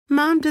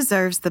Mom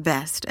deserves the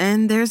best,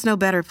 and there's no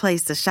better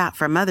place to shop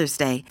for Mother's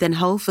Day than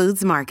Whole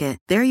Foods Market.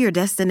 They're your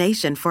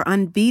destination for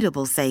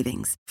unbeatable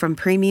savings, from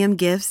premium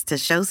gifts to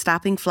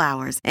show-stopping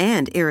flowers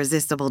and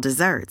irresistible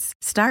desserts.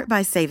 Start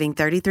by saving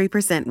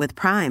 33% with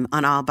Prime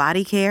on all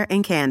body care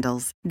and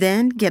candles.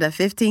 Then get a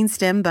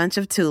 15-stem bunch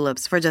of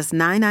tulips for just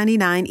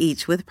 $9.99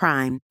 each with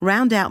Prime.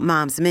 Round out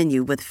Mom's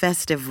menu with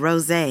festive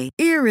rosé,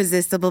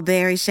 irresistible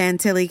berry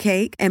chantilly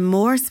cake, and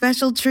more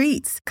special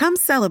treats. Come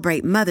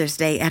celebrate Mother's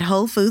Day at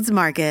Whole Foods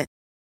Market.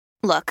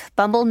 Look,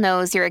 Bumble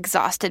knows you're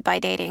exhausted by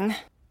dating.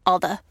 All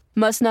the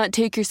must not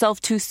take yourself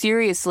too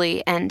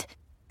seriously and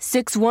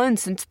 6'1"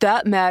 since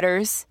that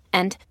matters.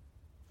 And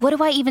what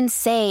do I even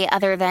say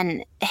other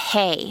than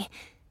hey?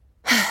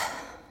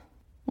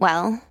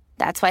 Well,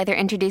 that's why they're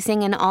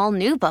introducing an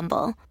all-new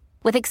Bumble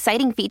with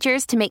exciting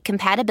features to make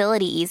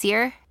compatibility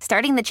easier,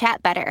 starting the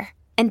chat better,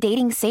 and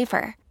dating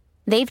safer.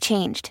 They've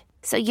changed,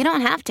 so you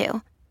don't have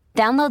to.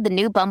 Download the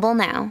new Bumble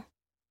now.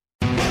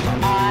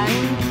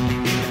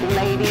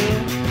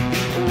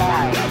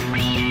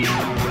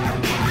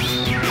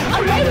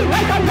 A lady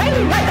like a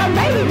lady like a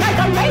lady like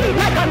a lady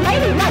like a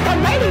lady like a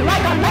lady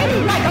like a lady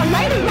like a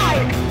lady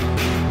like.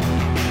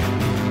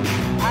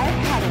 I've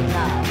had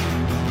enough.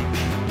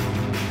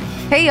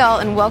 Hey y'all,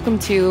 and welcome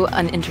to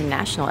an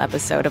international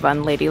episode of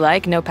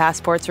Unladylike, No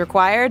Passports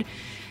Required.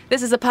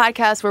 This is a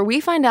podcast where we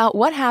find out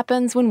what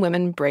happens when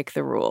women break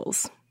the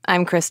rules.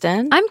 I'm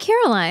Kristen. I'm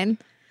Caroline.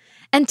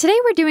 And today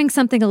we're doing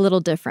something a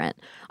little different.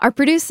 Our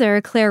producer,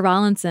 Claire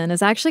Rollinson,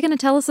 is actually going to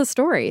tell us a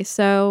story,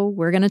 so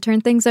we're going to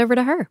turn things over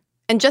to her.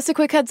 And just a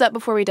quick heads up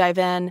before we dive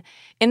in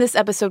this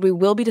episode we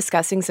will be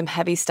discussing some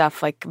heavy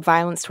stuff like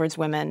violence towards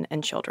women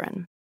and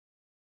children.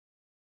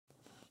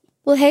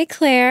 Well, hey,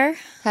 Claire.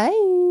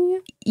 Hey.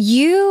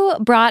 You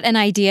brought an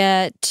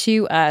idea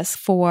to us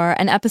for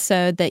an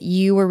episode that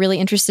you were really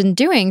interested in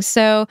doing.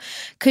 So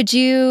could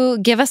you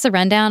give us a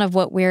rundown of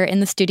what we're in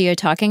the studio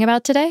talking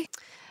about today?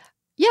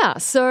 Yeah,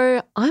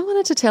 so I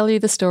wanted to tell you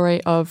the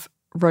story of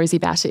Rosie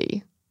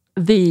Batty,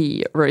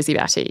 the Rosie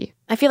Batty.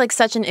 I feel like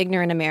such an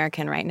ignorant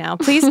American right now.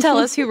 Please tell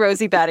us who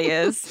Rosie Batty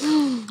is.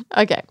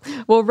 Okay,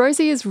 well,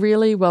 Rosie is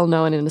really well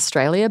known in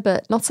Australia,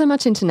 but not so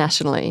much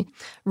internationally.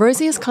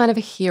 Rosie is kind of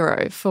a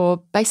hero for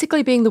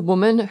basically being the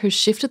woman who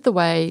shifted the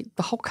way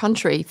the whole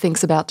country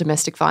thinks about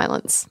domestic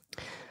violence.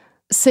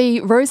 See,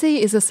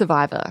 Rosie is a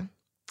survivor.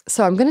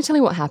 So I'm going to tell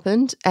you what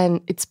happened,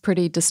 and it's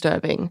pretty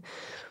disturbing.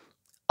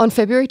 On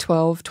February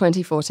 12,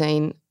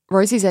 2014,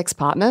 Rosie's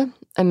ex-partner,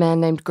 a man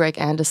named Greg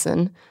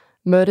Anderson,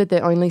 murdered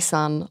their only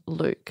son,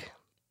 Luke.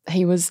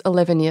 He was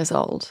 11 years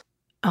old.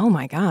 Oh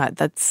my God,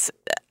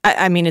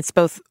 I mean, it's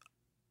both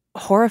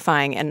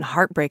horrifying and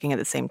heartbreaking at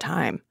the same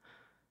time.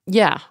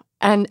 Yeah,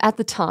 and at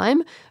the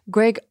time,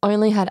 Greg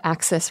only had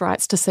access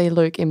rights to see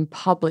Luke in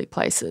public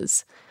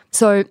places.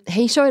 So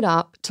he showed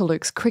up to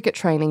Luke's cricket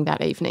training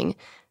that evening,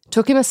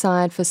 took him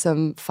aside for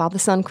some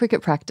father-son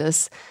cricket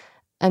practice,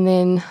 and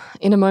then,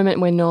 in a moment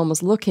when no one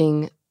was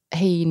looking,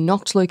 he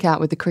knocked Luke out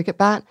with the cricket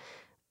bat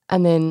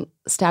and then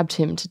stabbed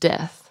him to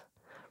death.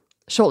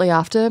 Shortly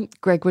after,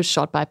 Greg was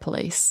shot by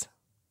police.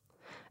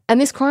 And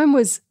this crime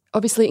was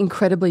obviously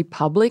incredibly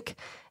public,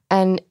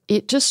 and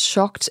it just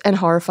shocked and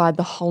horrified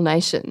the whole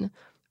nation.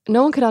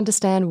 No one could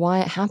understand why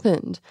it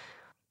happened,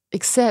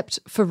 except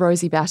for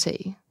Rosie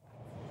Batty.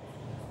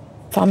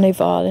 Family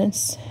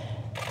violence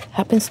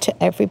happens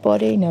to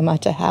everybody, no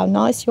matter how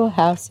nice your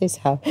house is,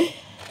 how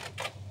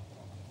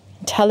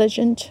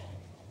intelligent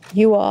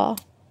you are.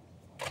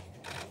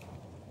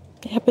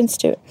 It happens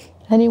to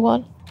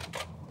anyone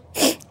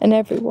and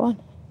everyone.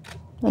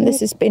 And this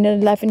has been an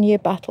 11-year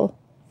battle.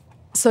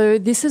 So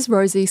this is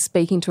Rosie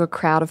speaking to a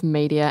crowd of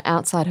media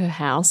outside her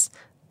house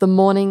the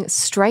morning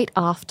straight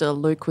after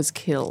Luke was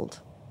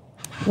killed.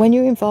 When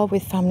you're involved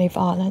with family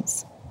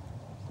violence,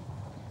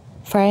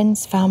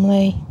 friends,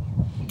 family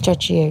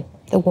judge you,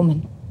 the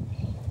woman,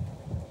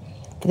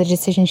 for the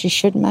decisions you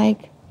should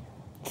make,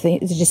 the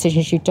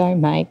decisions you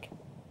don't make.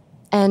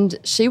 And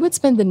she would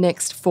spend the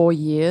next 4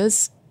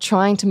 years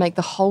trying to make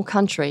the whole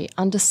country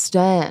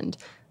understand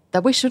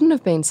that we shouldn't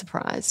have been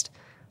surprised,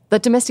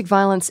 that domestic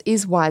violence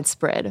is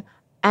widespread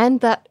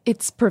and that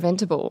it's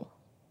preventable,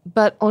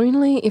 but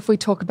only if we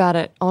talk about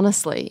it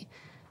honestly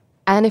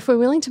and if we're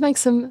willing to make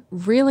some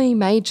really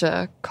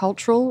major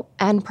cultural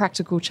and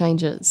practical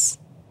changes.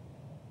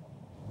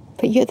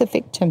 But you're the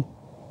victim.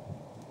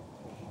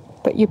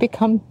 But you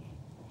become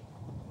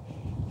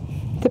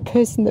the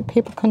person that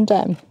people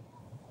condemn.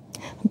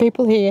 And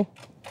people here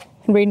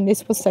reading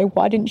this will say,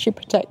 why didn't you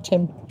protect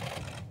him?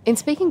 In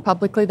speaking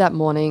publicly that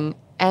morning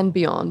and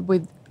beyond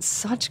with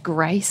such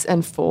grace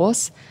and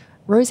force,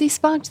 Rosie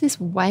sparked this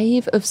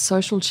wave of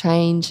social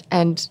change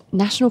and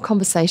national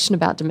conversation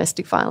about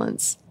domestic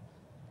violence.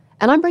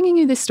 And I'm bringing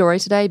you this story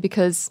today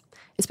because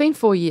it's been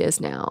 4 years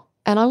now,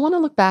 and I want to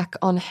look back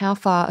on how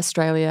far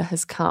Australia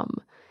has come.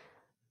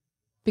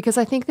 Because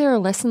I think there are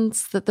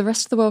lessons that the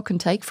rest of the world can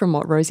take from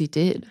what Rosie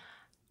did.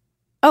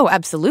 Oh,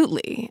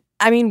 absolutely.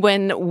 I mean,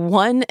 when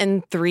 1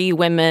 in 3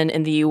 women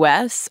in the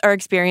U.S. are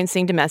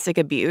experiencing domestic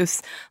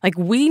abuse,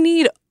 we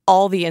need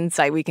all the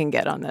insight we can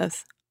get on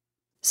this.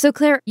 So,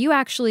 Claire, you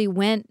actually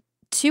went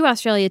to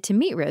Australia to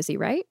meet Rosie,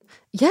 right?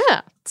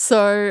 Yeah.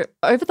 So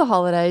over the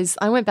holidays,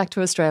 I went back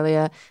to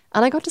Australia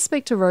and I got to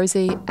speak to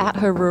Rosie at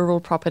her rural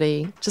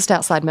property just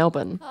outside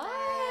Melbourne.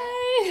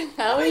 Hi,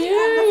 how are you?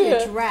 I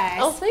love your dress.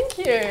 Oh, thank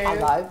you.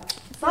 Hello.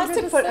 It's nice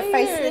to put a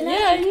face in it.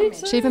 Yeah, you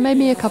too. She even made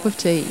me a cup of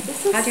tea.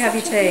 How do you have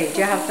your tea? Do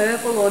you have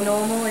herbal or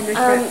normal English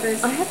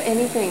breakfast? I have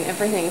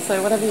everything,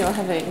 so whatever you're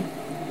having.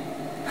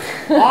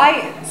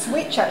 I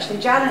switch actually.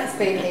 Janet's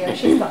been here and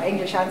she's got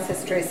English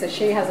ancestry, so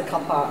she has a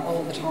cuppa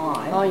all the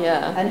time. Oh,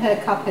 yeah. And her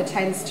cuppa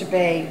tends to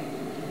be,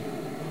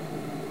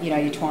 your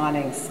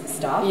Twinings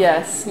stuff.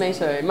 Yes, me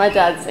too. My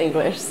dad's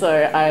English,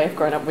 so I've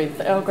grown up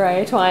with Earl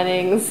Grey,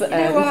 Twinings. You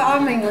know what?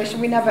 I'm English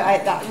and we never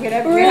ate that. We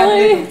had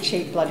little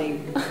cheap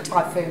bloody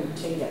typhoon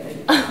tea,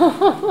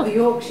 or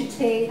Yorkshire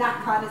tea,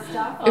 that kind of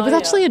stuff. It was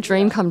actually a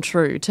dream come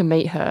true to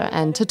meet her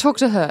and to talk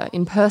to her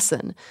in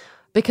person,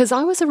 because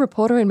I was a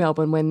reporter in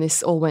Melbourne when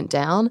this all went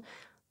down,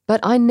 but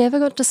I never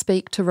got to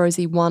speak to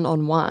Rosie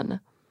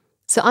one-on-one.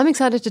 So I'm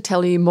excited to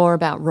tell you more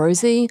about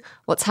Rosie,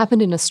 what's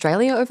happened in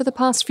Australia over the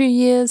past few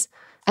years,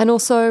 and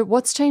also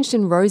what's changed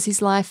in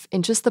Rosie's life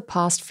in just the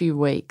past few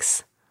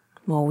weeks.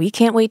 Well, we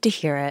can't wait to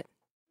hear it.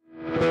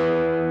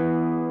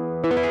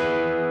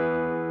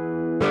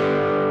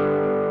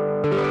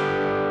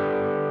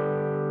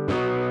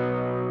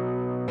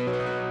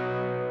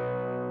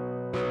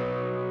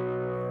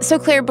 So,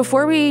 Claire,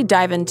 before we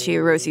dive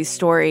into Rosie's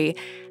story,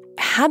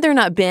 had there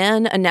not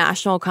been a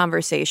national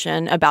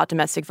conversation about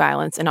domestic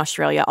violence in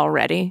Australia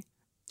already?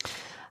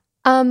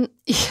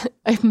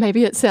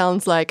 Maybe it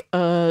sounds like,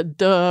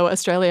 duh,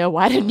 Australia,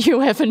 why didn't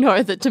you ever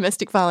know that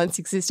domestic violence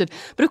existed?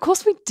 But of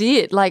course we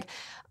did. Like,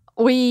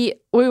 we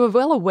were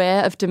well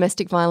aware of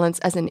domestic violence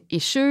as an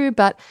issue,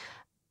 but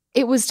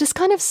it was just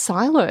kind of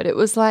siloed. It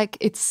was like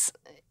its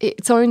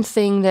own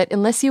thing that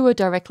unless you were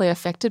directly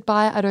affected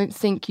by it, I don't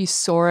think you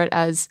saw it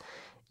as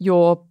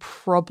your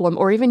problem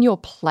or even your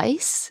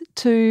place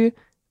to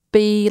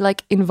be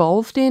like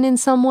involved in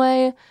some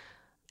way.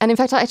 And in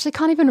fact, I actually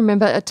can't even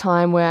remember a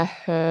time where I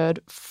heard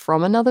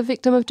from another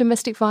victim of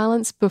domestic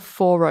violence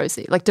before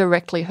Rosie, like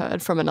directly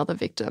heard from another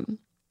victim.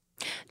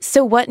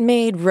 So what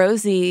made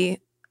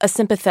Rosie a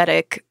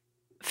sympathetic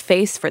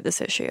face for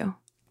this issue?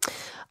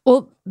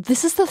 Well,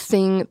 this is the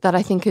thing that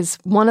I think is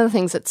one of the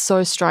things that's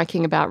so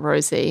striking about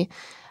Rosie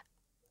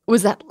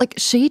was that like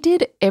she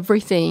did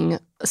everything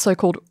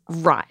so-called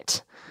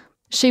right.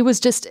 She was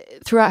just,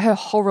 throughout her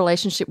whole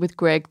relationship with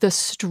Greg, the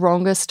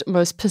strongest,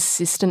 most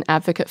persistent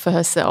advocate for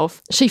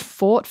herself. She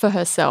fought for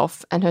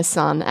herself and her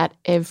son at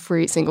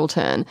every single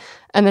turn.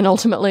 And then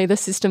ultimately the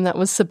system that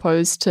was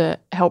supposed to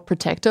help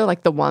protect her,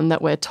 like the one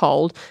that we're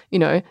told,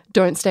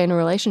 don't stay in a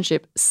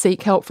relationship,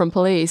 seek help from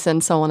police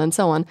and so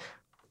on,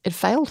 it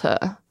failed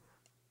her.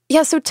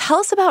 Yeah, so tell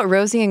us about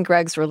Rosie and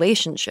Greg's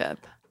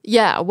relationship.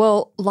 Yeah,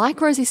 well, like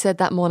Rosie said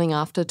that morning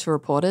after to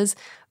reporters,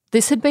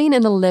 this had been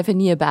an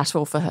 11-year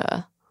battle for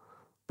her.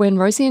 When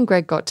Rosie and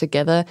Greg got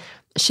together,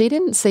 she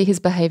didn't see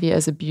his behaviour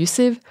as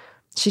abusive.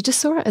 She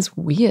just saw it as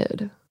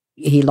weird.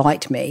 He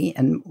liked me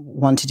and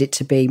wanted it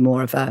to be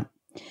more of a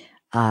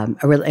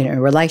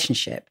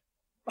relationship.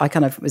 I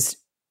kind of was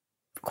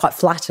quite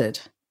flattered.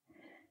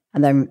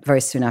 And then very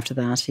soon after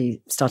that,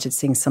 he started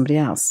seeing somebody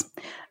else,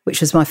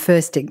 which was my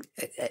first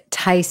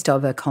taste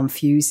of a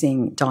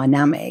confusing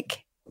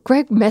dynamic.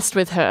 Greg messed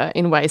with her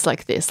in ways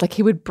like this. Like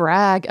he would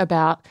brag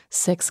about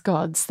sex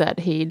gods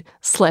that he'd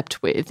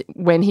slept with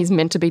when he's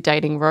meant to be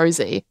dating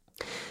Rosie.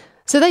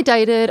 So they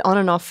dated on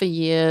and off for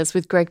years,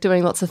 with Greg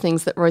doing lots of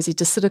things that Rosie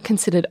just sort of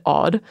considered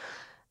odd.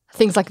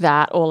 Things like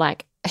that, or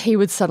like he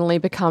would suddenly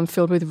become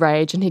filled with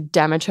rage and he'd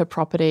damage her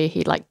property.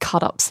 He'd like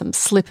cut up some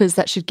slippers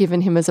that she'd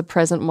given him as a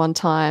present one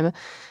time.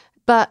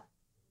 But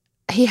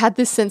he had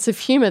this sense of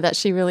humour that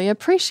she really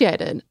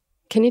appreciated.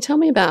 Can you tell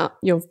me about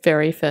your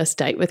very first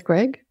date with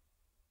Greg?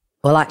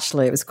 Well,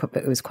 actually, it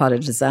was quite a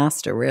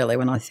disaster, really,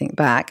 when I think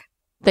back.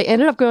 They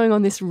ended up going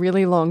on this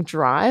really long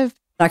drive.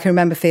 I can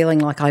remember feeling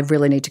like I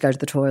really need to go to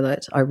the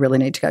toilet.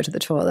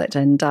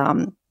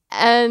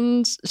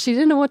 And she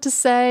didn't know what to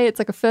say. It's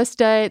like a first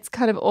date. It's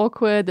kind of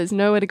awkward. There's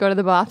nowhere to go to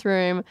the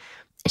bathroom.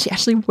 She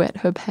actually wet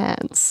her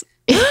pants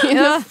in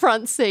the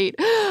front seat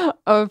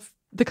of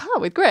the car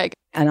with Greg.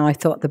 And I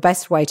thought the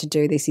best way to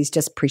do this is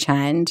just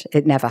pretend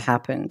it never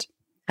happened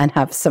and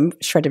have some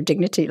shred of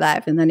dignity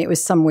left. And then it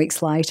was some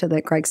weeks later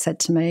that Greg said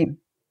to me,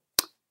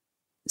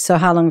 "So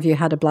how long have you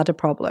had a bladder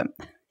problem?"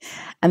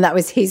 And that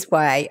was his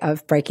way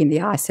of breaking the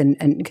ice. And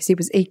because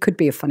he could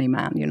be a funny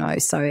man,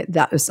 So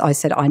I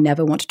said, I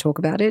never want to talk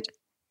about it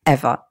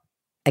ever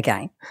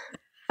again.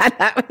 And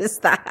that was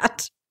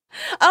that.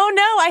 Oh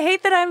no, I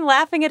hate that I'm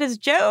laughing at his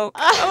joke.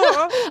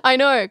 Oh. I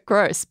know,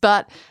 gross.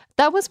 But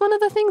that was one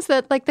of the things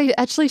that like they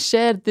actually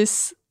shared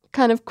this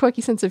kind of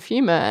quirky sense of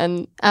humour.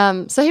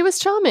 And so he was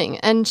charming,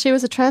 and she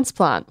was a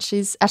transplant.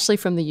 She's actually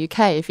from the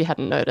UK, if you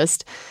hadn't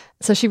noticed.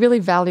 So she really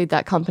valued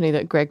that company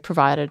that Greg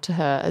provided to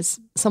her as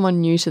someone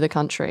new to the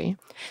country.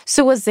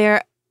 So was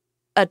there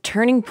a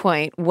turning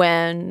point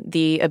when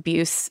the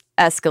abuse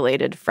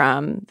escalated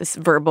from this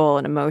verbal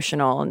and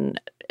emotional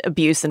and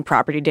abuse and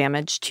property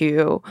damage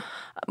to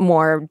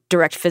more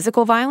direct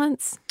physical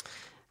violence?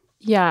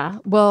 Yeah,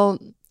 well,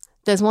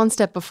 there's one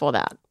step before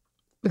that.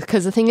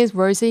 Because the thing is,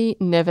 Rosie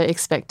never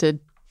expected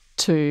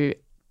to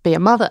be a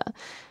mother.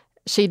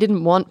 She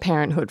didn't want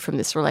parenthood from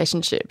this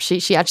relationship.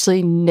 She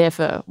actually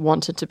never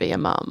wanted to be a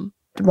mum.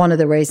 One of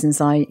the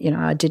reasons I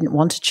didn't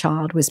want a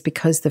child was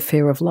because the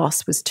fear of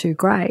loss was too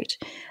great.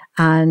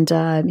 And,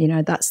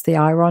 that's the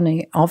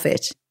irony of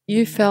it.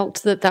 You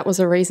felt that was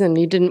a reason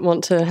you didn't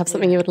want to have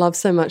something you would love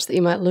so much that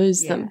you might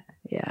lose them.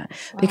 Yeah,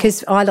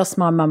 because I lost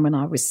my mum when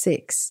I was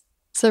 6.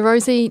 So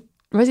Rosie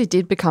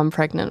did become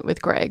pregnant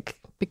with Greg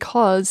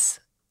because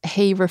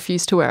he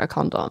refused to wear a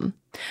condom.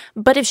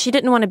 But if she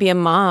didn't want to be a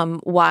mom,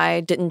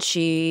 why didn't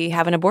she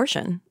have an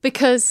abortion?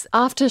 Because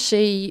after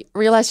she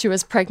realised she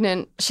was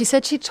pregnant, she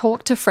said she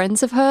talked to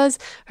friends of hers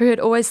who had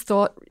always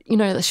thought,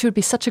 that she would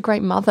be such a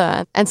great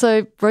mother. And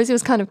so Rosie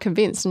was kind of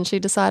convinced, and she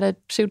decided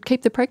she would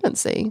keep the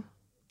pregnancy.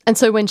 And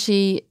so when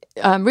she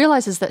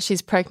realises that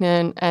she's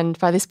pregnant, and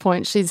by this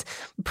point she's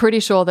pretty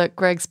sure that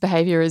Greg's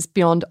behaviour is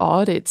beyond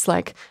odd, it's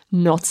like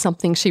not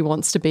something she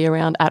wants to be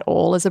around at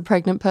all as a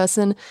pregnant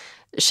person,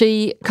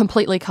 she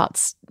completely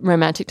cuts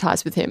romantic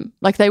ties with him.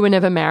 Like, they were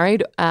never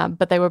married,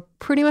 but they were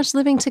pretty much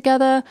living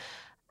together,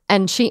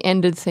 and she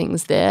ended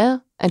things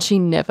there, and she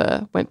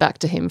never went back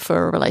to him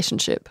for a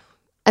relationship.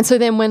 And so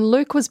then when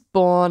Luke was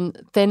born,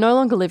 they're no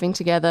longer living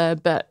together,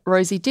 but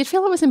Rosie did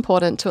feel it was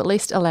important to at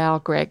least allow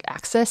Greg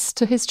access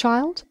to his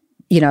child.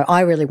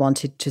 I really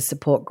wanted to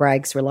support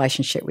Greg's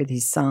relationship with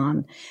his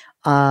son.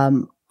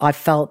 I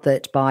felt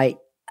that by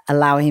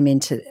allowing him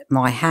into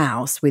my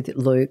house with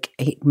Luke,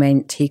 it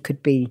meant he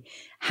could be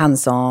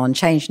hands-on,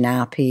 change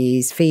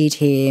nappies, feed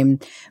him,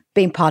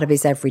 being part of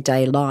his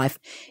everyday life.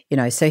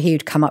 So he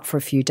would come up for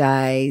a few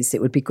days.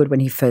 It would be good when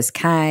he first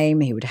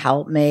came. He would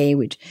help me.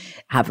 We'd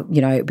have, it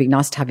would be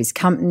nice to have his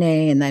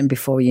company. And then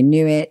before you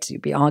knew it,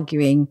 you'd be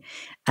arguing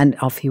and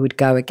off he would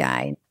go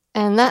again.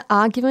 And that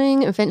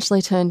arguing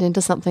eventually turned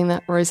into something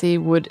that Rosie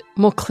would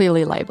more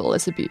clearly label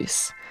as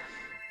abuse.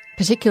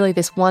 Particularly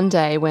this one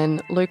day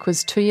when Luke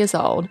was 2 years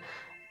old,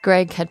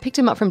 Greg had picked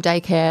him up from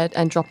daycare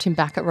and dropped him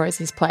back at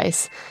Rosie's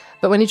place.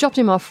 But when he dropped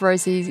him off,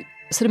 Rosie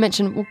sort of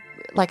mentioned, well,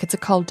 it's a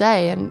cold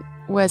day and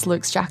where's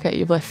Luke's jacket?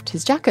 You've left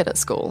his jacket at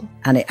school.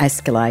 And it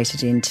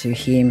escalated into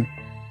him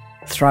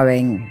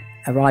throwing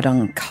a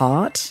ride-on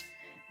cart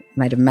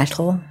made of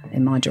metal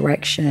in my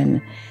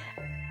direction,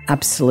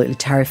 absolutely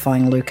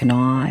terrifying Luke and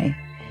I,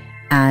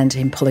 and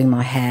him pulling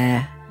my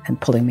hair and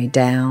pulling me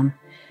down.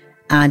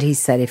 And he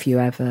said, if you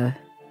ever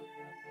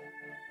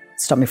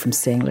stop me from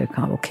seeing Luke,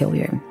 I will kill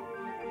you.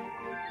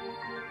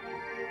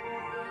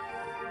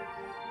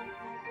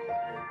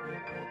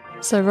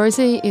 So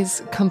Rosie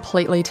is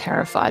completely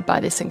terrified by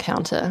this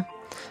encounter.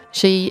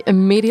 She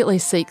immediately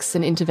seeks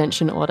an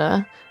intervention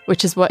order,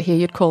 which is what here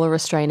you'd call a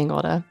restraining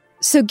order.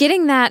 So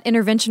getting that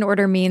intervention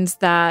order means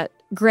that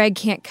Greg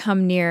can't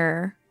come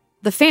near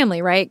the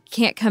family, right?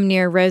 Can't come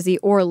near Rosie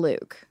or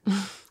Luke.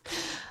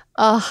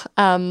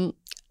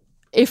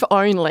 If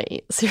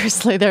only.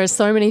 Seriously, there are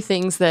so many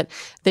things that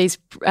these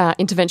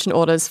intervention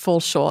orders fall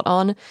short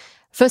on.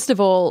 First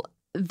of all,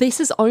 this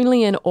is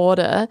only an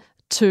order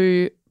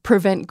to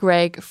prevent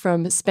Greg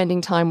from spending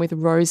time with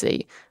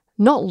Rosie,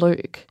 not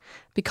Luke,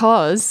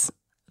 because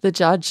the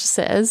judge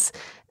says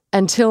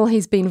until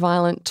he's been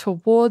violent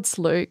towards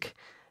Luke,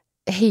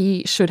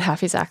 he should have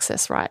his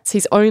access rights.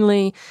 He's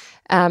only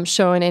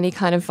shown any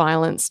kind of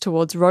violence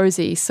towards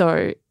Rosie,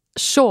 so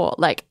sure,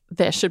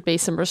 there should be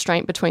some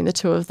restraint between the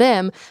two of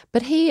them,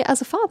 but he,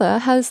 as a father,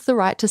 has the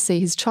right to see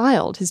his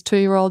child, his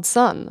 2-year-old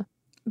son.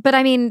 But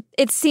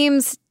it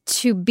seems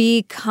to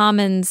be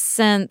common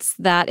sense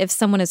that if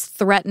someone is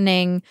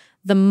threatening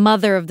the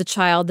mother of the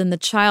child, then the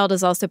child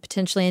is also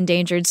potentially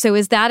endangered. So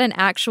is that an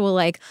actual,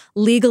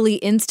 legally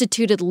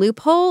instituted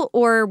loophole,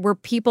 or were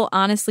people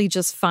honestly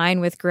just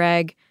fine with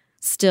Greg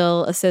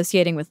still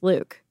associating with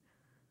Luke?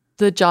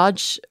 The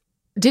judge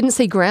didn't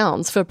see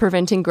grounds for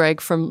preventing Greg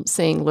from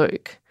seeing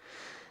Luke.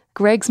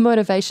 Greg's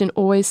motivation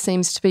always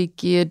seems to be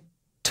geared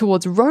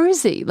towards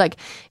Rosie.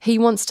 He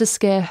wants to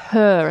scare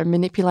her and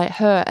manipulate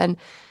her, and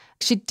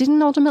she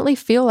didn't ultimately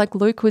feel like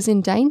Luke was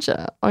in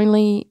danger,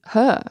 only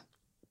her.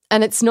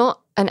 And it's not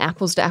an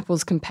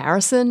apples-to-apples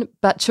comparison,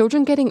 but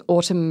children getting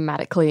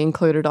automatically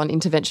included on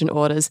intervention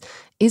orders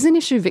is an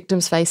issue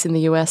victims face in the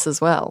US as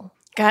well.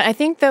 God, I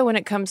think, though, when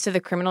it comes to the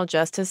criminal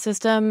justice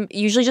system,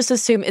 you usually just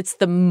assume it's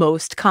the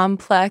most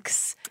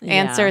complex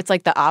answer. It's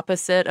like the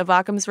opposite of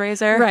Occam's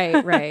razor.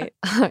 Right.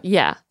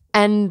 Yeah.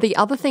 And the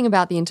other thing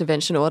about the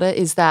intervention order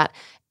is that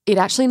it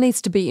actually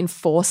needs to be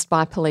enforced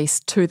by police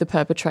to the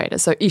perpetrator,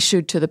 so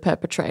issued to the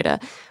perpetrator,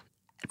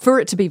 for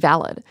it to be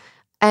valid.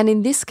 And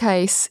in this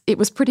case, it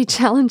was pretty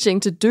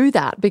challenging to do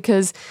that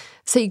because,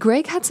 see,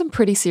 Greg had some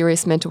pretty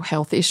serious mental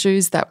health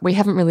issues that we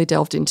haven't really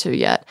delved into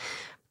yet.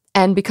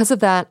 And because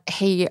of that,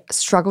 he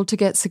struggled to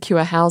get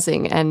secure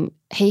housing and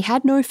he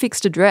had no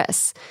fixed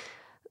address.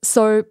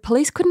 So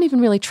police couldn't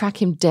even really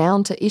track him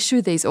down to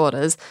issue these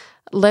orders,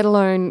 let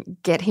alone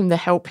get him the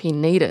help he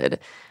needed.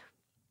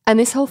 And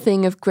this whole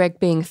thing of Greg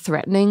being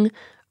threatening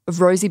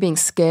of Rosie being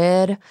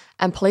scared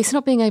and police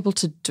not being able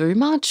to do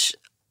much,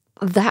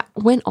 that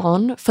went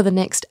on for the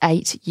next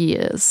 8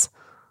 years.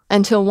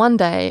 Until one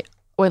day,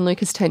 when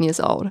Luke is 10 years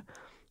old,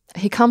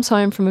 he comes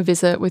home from a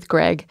visit with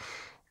Greg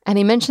and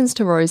he mentions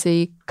to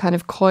Rosie kind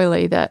of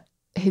coyly that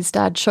his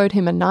dad showed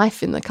him a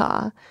knife in the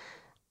car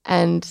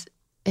and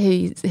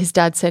his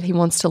dad said he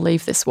wants to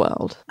leave this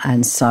world.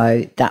 And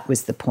so that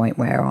was the point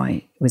where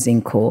I was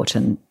in court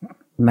and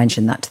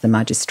mentioned that to the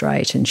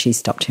magistrate, and she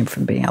stopped him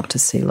from being able to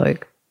see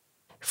Luke.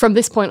 From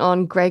this point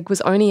on, Greg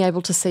was only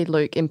able to see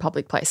Luke in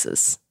public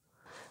places.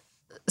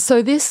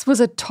 So this was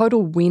a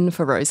total win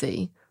for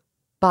Rosie,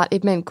 but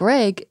it meant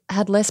Greg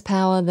had less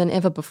power than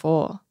ever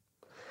before.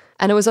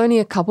 And it was only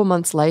a couple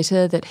months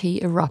later that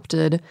he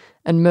erupted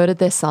and murdered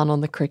their son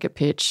on the cricket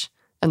pitch,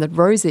 and that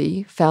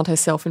Rosie found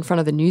herself in front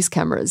of the news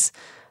cameras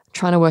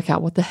trying to work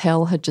out what the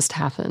hell had just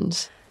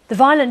happened. The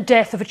violent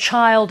death of a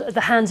child at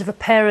the hands of a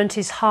parent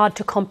is hard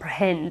to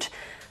comprehend.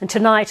 And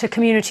tonight, a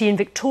community in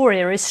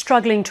Victoria is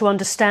struggling to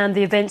understand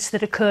the events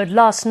that occurred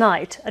last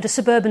night at a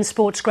suburban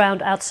sports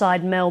ground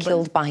outside Melbourne.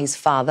 Killed by his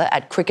father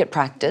at cricket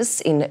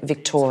practice in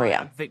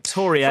Victoria.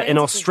 Victoria in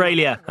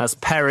Australia, as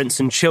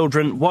parents and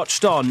children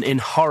watched on in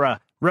horror.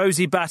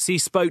 Rosie Batty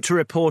spoke to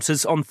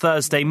reporters on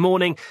Thursday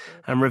morning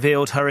and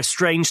revealed her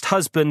estranged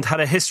husband had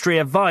a history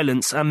of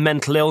violence and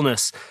mental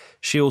illness.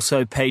 She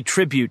also paid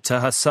tribute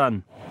to her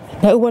son.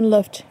 No one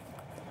loved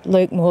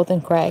Luke more than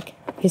Greg,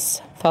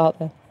 his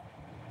father.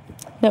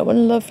 No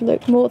one loved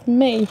Luke more than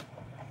me.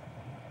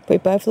 We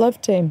both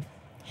loved him.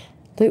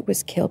 Luke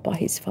was killed by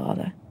his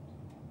father.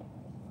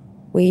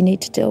 We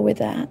need to deal with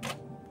that.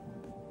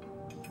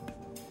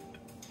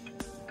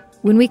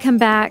 When we come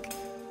back,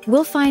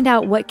 we'll find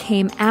out what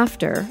came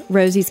after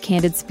Rosie's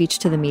candid speech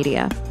to the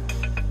media.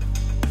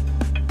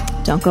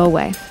 Don't go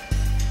away.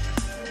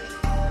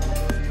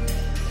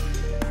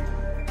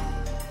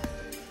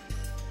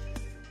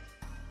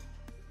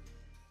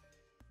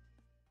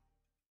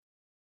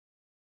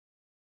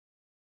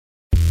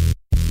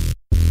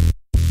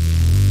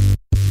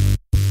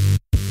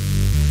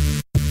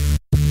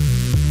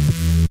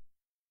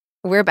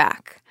 We're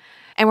back.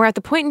 And we're at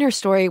the point in her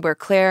story where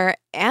Claire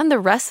and the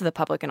rest of the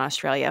public in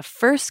Australia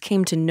first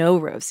came to know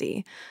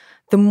Rosie,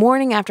 the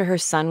morning after her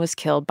son was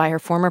killed by her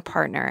former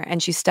partner,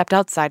 and she stepped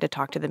outside to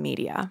talk to the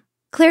media.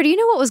 Claire, do you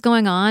know what was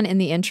going on in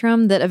the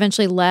interim that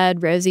eventually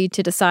led Rosie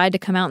to decide to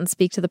come out and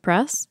speak to the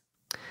press?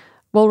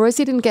 Well,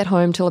 Rosie didn't get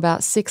home till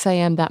about 6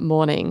 a.m. that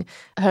morning.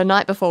 Her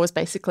night before was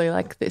basically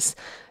like this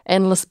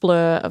endless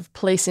blur of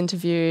police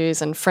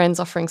interviews and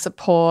friends offering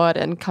support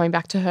and coming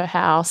back to her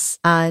house.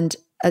 And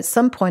at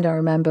some point, I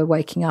remember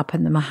waking up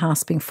and my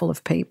house being full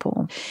of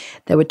people.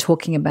 They were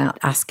talking about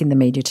asking the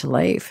media to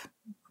leave,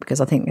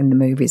 because I think in the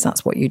movies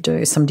that's what you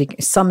do.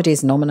 Somebody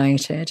is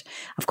nominated.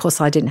 Of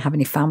course, I didn't have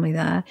any family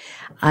there.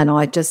 And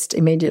I just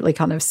immediately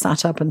kind of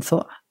sat up and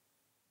thought,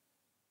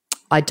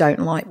 I don't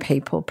like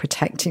people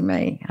protecting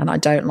me, and I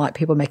don't like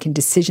people making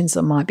decisions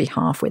on my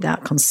behalf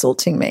without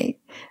consulting me.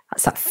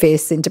 That's that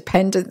fierce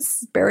independent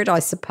spirit, I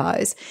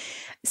suppose.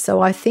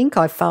 So I think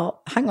I felt,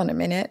 hang on a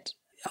minute,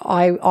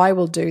 I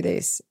will do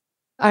this.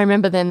 I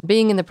remember then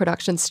being in the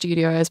production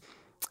studios,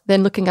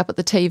 then looking up at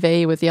the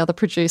TV with the other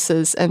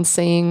producers and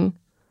seeing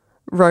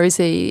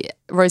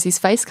Rosie's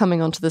face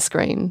coming onto the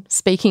screen,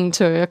 speaking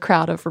to a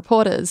crowd of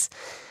reporters.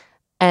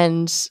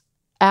 And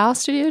our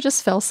studio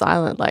just fell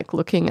silent, like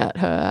looking at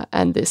her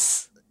and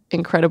this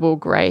incredible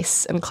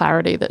grace and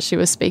clarity that she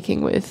was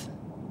speaking with.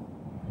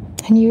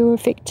 And you were a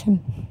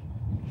victim,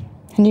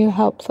 and you were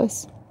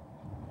helpless.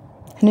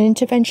 And an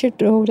intervention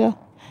order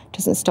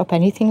doesn't stop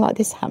anything like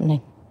this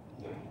happening.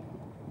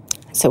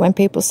 So when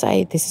people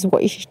say this is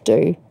what you should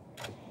do,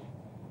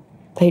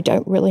 they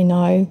don't really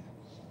know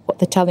what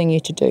they're telling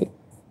you to do.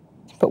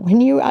 But when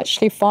you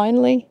actually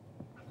finally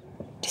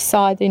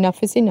decide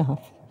enough is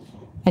enough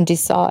and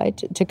decide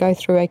to go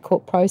through a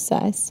court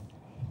process,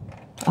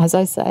 as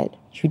I said,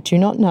 you do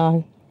not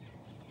know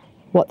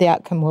what the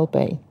outcome will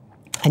be,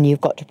 and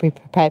you've got to be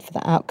prepared for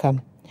the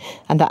outcome.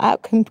 And the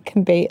outcome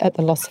can be at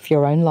the loss of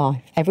your own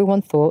life.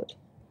 Everyone thought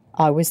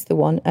I was the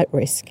one at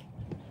risk.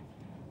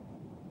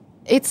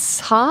 It's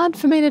hard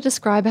for me to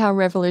describe how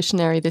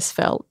revolutionary this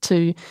felt,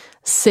 to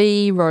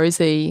see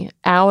Rosie,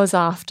 hours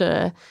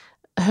after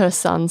her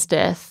son's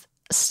death,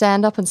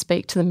 stand up and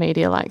speak to the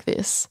media like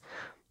this.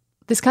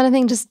 This kind of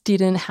thing just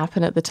didn't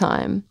happen at the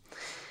time.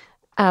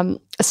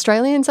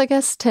 Australians, I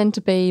guess, tend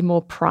to be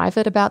more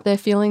private about their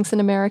feelings than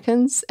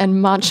Americans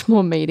and much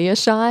more media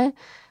shy.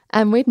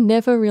 And we'd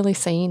never really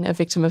seen a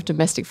victim of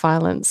domestic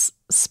violence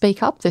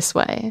speak up this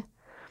way.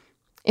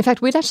 In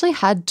fact, we'd actually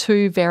had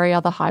 2 very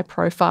other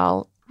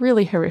high-profile,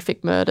 really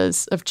horrific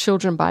murders of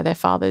children by their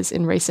fathers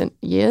in recent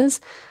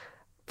years.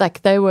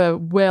 Like, they were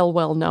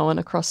well known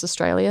across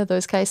Australia,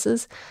 those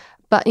cases.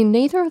 But in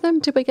neither of them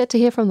did we get to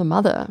hear from the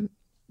mother.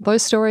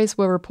 Those stories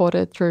were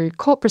reported through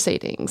court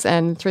proceedings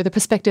and through the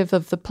perspective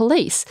of the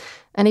police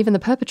and even the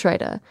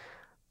perpetrator.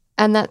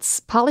 And that's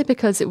partly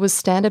because it was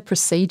standard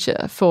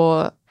procedure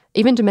for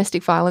even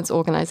domestic violence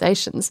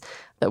organisations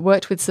that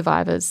worked with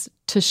survivors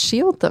to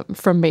shield them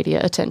from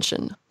media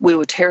attention. We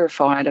were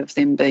terrified of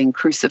them being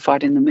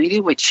crucified in the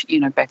media, which,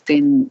 back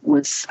then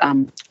was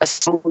a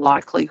small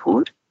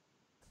likelihood.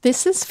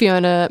 This is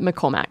Fiona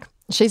McCormack.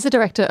 She's the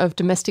director of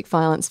Domestic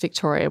Violence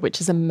Victoria,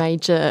 which is a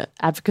major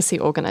advocacy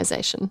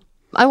organisation.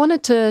 I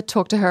wanted to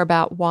talk to her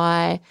about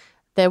why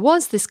there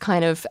was this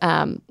kind of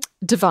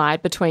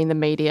divide between the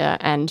media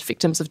and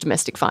victims of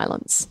domestic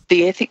violence.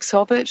 The ethics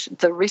of it,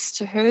 the risk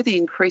to her, the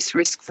increased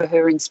risk for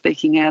her in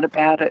speaking out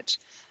about it,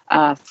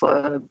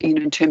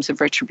 in terms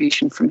of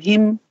retribution from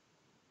him.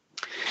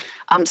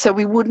 So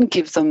we wouldn't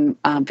give them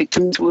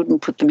victims, we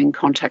wouldn't put them in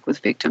contact with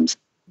victims.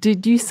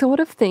 Did you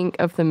sort of think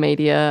of the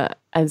media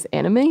as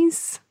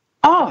enemies?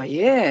 Oh,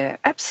 yeah,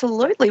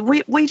 absolutely.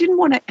 We didn't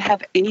want to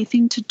have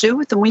anything to do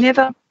with them. We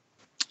never,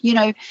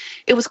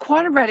 it was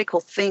quite a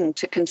radical thing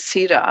to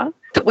consider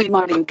that we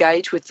might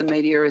engage with the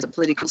media as a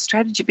political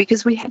strategy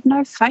because we had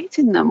no faith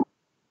in them.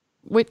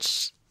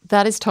 Which,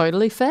 that is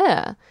totally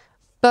fair.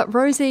 But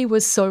Rosie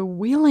was so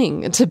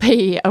willing to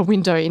be a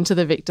window into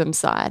the victim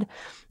side.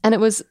 And it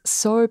was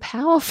so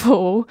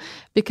powerful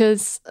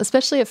because,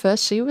 especially at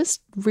first, she was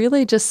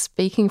really just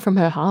speaking from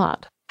her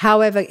heart.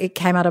 However it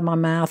came out of my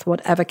mouth,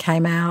 whatever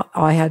came out,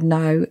 I had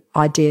no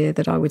idea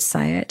that I would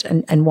say it.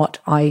 And what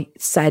I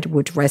said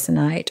would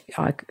resonate.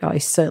 I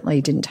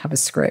certainly didn't have a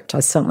script. I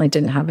certainly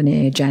didn't have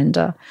any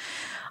agenda.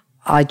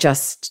 I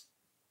just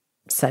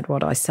said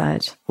what I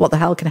said. What the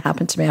hell can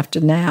happen to me after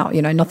now?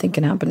 Nothing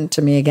can happen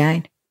to me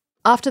again.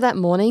 After that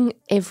morning,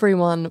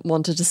 everyone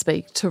wanted to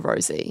speak to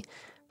Rosie.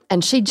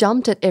 And she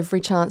jumped at every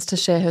chance to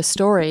share her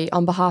story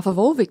on behalf of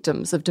all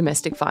victims of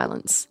domestic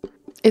violence.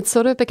 It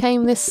sort of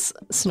became this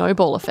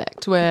snowball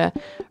effect where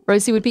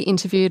Rosie would be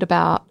interviewed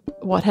about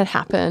what had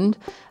happened,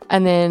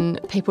 and then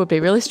people would be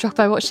really struck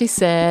by what she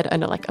said,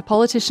 and a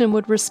politician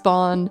would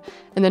respond,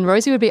 and then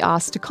Rosie would be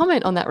asked to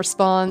comment on that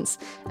response,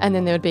 and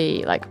then there would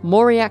be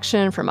more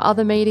reaction from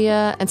other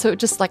media, and so it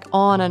just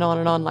on and on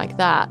and on like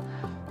that.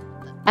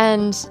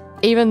 And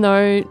even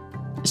though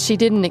she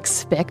didn't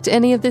expect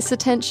any of this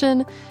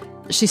attention,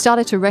 she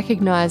started to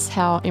recognise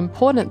how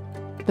important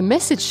the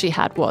message she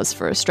had was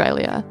for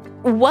Australia.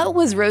 What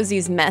was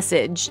Rosie's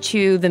message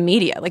to the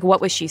media?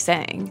 What was she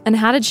saying? And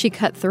how did she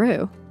cut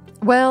through?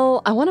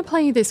 Well, I want to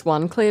play you this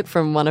one clip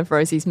from one of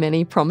Rosie's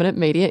many prominent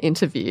media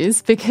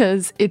interviews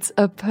because it's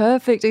a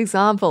perfect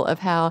example of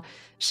how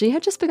she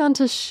had just begun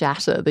to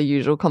shatter the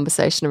usual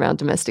conversation around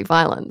domestic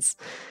violence.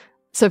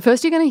 So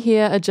first you're going to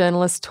hear a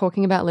journalist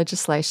talking about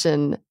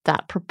legislation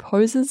that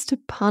proposes to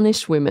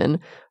punish women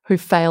who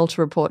fail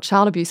to report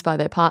child abuse by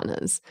their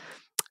partners.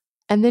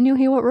 And then you'll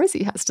hear what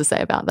Rosie has to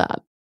say about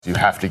that. You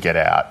have to get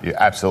out. You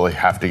absolutely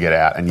have to get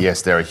out. And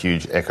yes, there are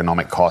huge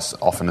economic costs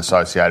often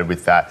associated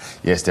with that.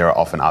 Yes, there are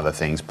often other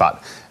things,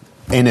 but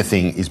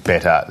anything is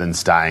better than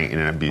staying in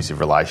an abusive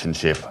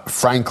relationship.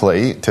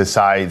 Frankly, to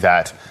say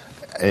that,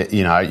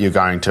 you're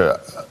going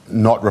to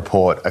not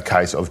report a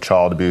case of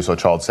child abuse or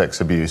child sex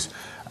abuse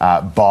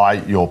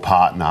by your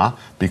partner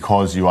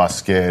because you are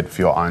scared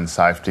for your own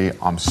safety,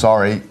 I'm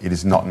sorry, it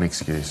is not an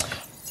excuse.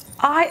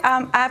 I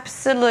am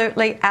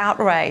absolutely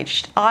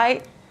outraged.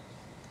 I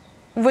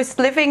was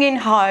living in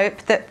hope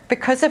that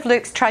because of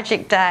Luke's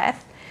tragic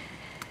death,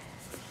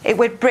 it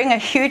would bring a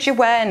huge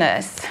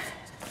awareness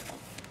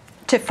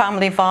to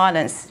family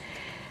violence.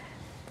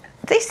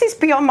 This is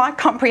beyond my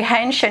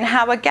comprehension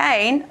how,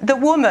 again, the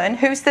woman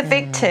who's the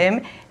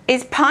victim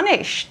is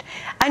punished.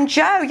 And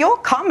Joe, your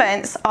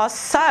comments are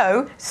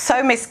so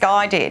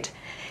misguided.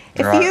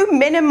 If you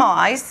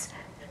minimise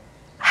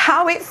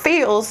how it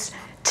feels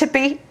to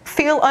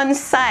feel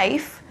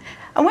unsafe,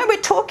 and when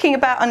we're talking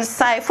about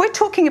unsafe, we're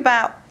talking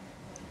about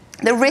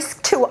the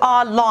risk to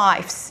our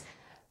lives.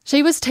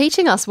 She was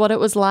teaching us what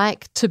it was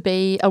like to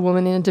be a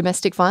woman in a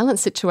domestic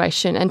violence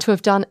situation and to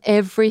have done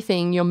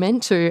everything you're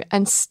meant to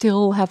and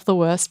still have the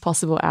worst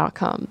possible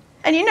outcome.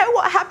 And you know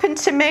what happened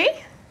to me?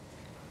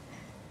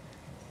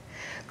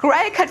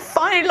 Greg had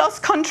finally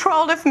lost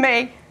control of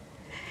me,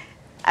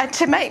 and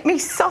to make me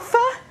suffer,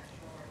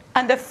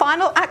 and the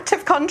final act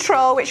of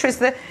control, which was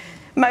the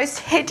most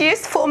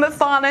hideous form of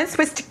violence,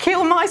 was to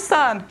kill my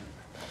son.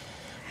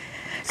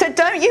 So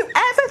don't you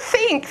ever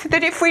think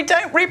that if we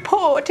don't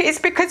report, it's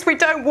because we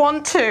don't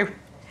want to.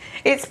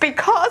 It's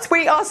because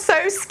we are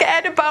so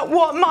scared about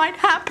what might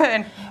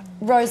happen.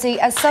 Rosie,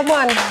 as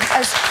someone... You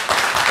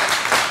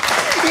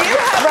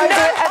have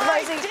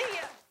no idea.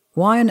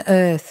 Why on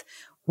earth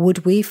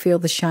would we feel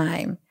the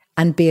shame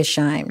and be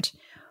ashamed?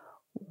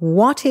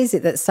 What is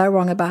it that's so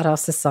wrong about our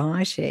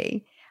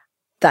society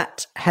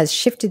that has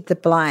shifted the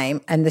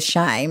blame and the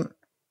shame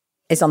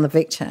is on the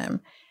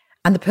victim,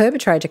 and the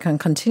perpetrator can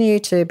continue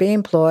to be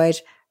employed,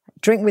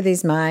 drink with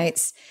his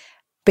mates,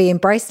 be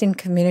embraced in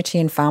community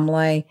and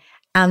family,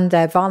 and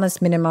their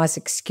violence minimised,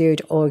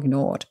 excused or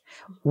ignored?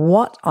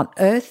 What on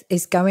earth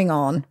is going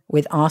on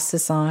with our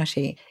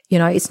society?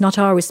 It's not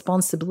our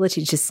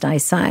responsibility to stay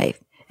safe.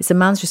 It's a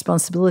man's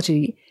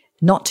responsibility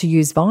not to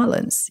use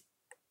violence.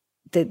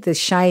 The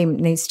shame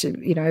needs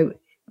to,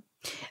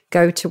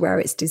 go to where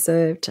it's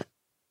deserved.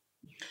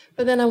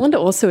 But then I wonder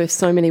also if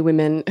so many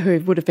women who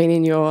would have been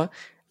in your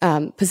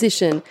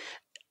position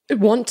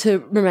want to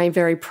remain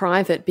very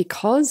private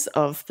because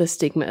of the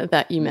stigma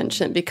that you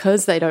mentioned,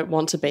 because they don't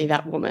want to be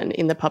that woman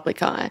in the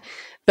public eye.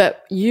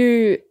 But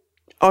you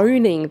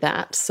owning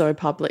that so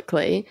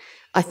publicly,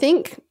 I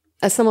think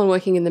as someone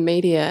working in the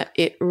media,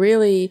 it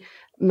really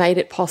made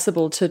it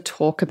possible to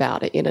talk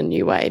about it in a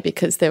new way,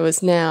 because there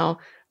was now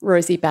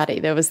Rosie Batty,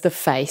 there was the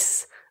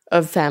face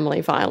of family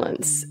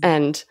violence,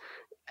 and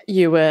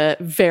you were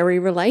very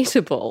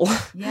relatable.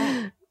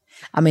 Yeah.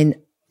 I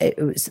mean, it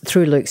was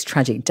through Luke's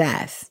tragic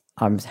death,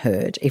 I'm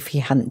heard. If he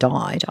hadn't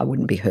died, I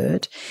wouldn't be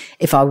heard.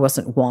 If I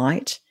wasn't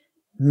white,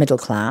 middle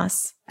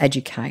class,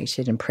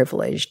 educated and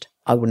privileged,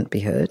 I wouldn't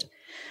be heard.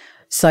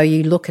 So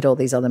you look at all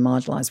these other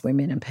marginalised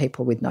women and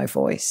people with no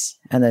voice,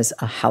 and there's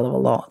a hell of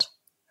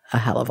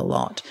a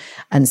lot.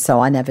 And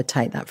so I never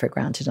take that for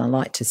granted. I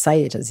like to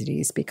say it as it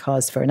is,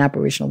 because for an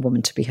Aboriginal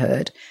woman to be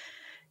heard,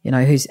 you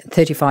know, who's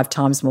 35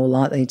 times more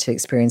likely to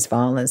experience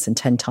violence and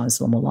 10 times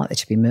more likely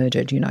to be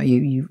murdered, you know,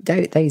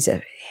 these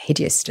are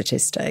hideous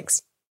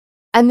statistics.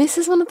 And this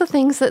is one of the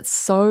things that's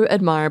so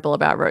admirable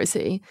about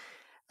Rosie.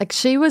 Like,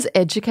 she was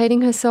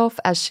educating herself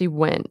as she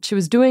went. She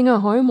was doing her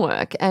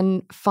homework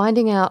and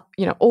finding out,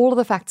 you know, all of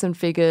the facts and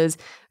figures.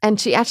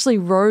 And she actually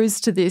rose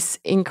to this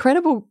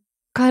incredible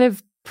kind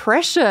of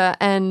pressure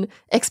and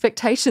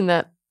expectation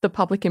that the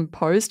public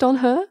imposed on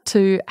her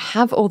to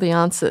have all the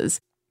answers.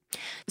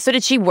 So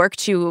did she work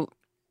to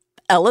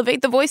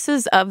elevate the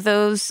voices of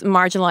those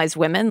marginalized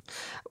women?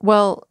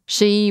 Well,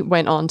 she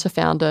went on to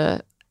found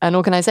an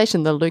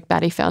organisation, the Luke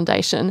Batty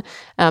Foundation,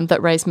 that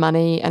raised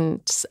money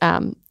and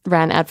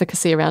ran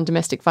advocacy around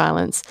domestic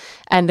violence.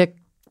 And the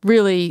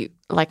really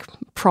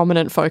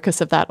prominent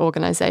focus of that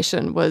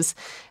organisation was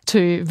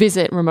to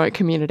visit remote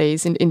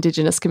communities and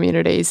Indigenous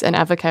communities and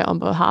advocate on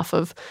behalf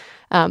of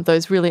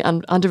those really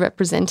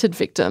underrepresented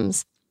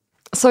victims.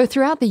 So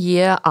throughout the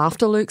year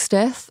after Luke's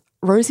death,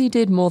 Rosie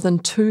did more than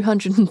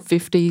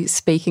 250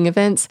 speaking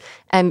events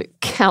and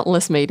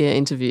countless media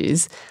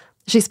interviews.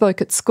 She spoke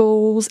at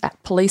schools,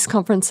 at police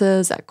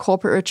conferences, at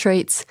corporate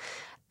retreats,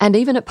 and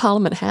even at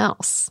Parliament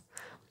House.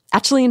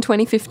 Actually, in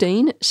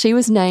 2015, she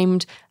was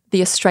named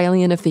the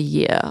Australian of the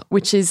Year,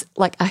 which is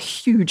like a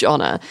huge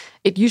honour.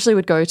 It usually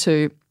would go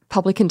to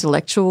public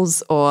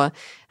intellectuals or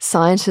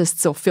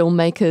scientists or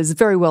filmmakers,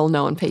 very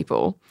well-known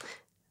people.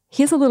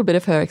 Here's a little bit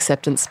of her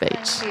acceptance speech.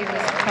 Thank you,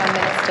 Mr. Prime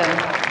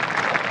Minister.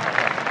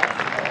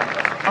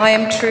 I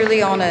am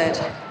truly honoured.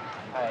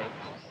 I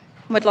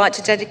would like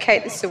to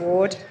dedicate this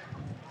award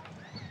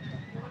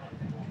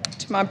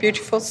to my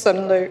beautiful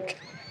son, Luke.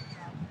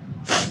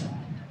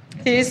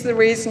 He is the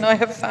reason I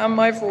have found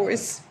my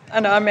voice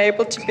and I'm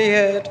able to be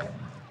heard.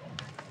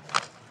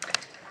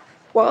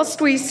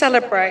 Whilst we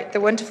celebrate the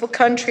wonderful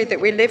country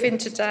that we live in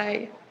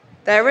today,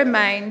 there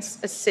remains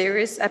a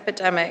serious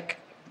epidemic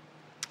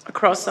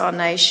across our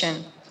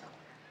nation.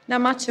 No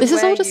matter This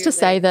is where all just you to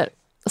say live. that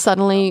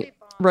suddenly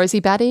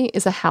Rosie Batty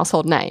is a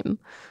household name,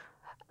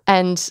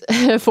 and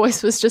her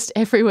voice was just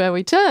everywhere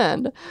we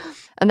turned.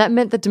 And that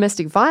meant that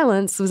domestic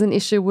violence was an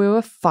issue we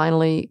were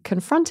finally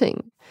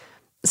confronting.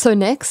 So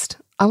next,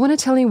 I want to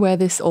tell you where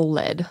this all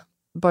led,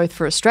 both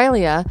for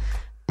Australia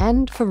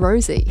and for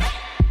Rosie,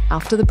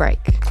 after the break.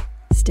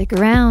 Stick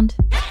around.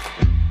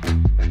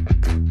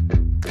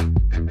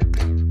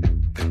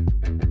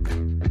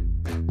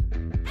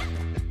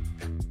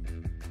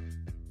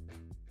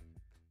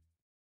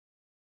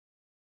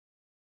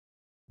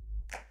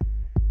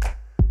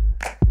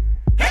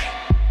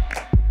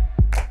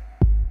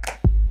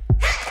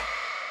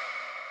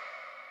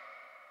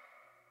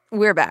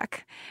 We're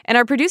back. And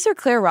our producer,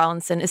 Claire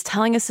Rawlinson, is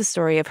telling us the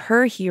story of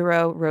her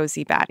hero,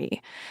 Rosie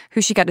Batty,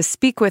 who she got to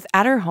speak with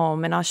at her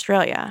home in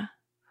Australia.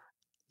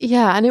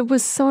 Yeah, and it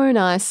was so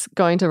nice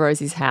going to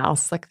Rosie's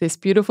house, like this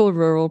beautiful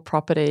rural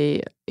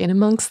property in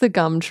amongst the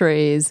gum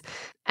trees.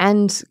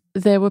 And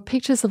there were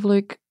pictures of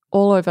Luke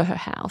all over her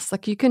house.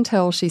 Like, you can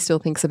tell she still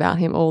thinks about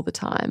him all the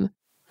time.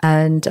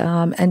 And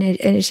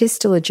it is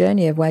still a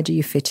journey of where do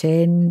you fit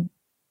in?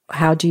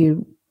 How do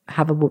you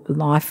have a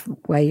life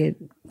where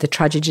the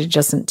tragedy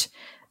doesn't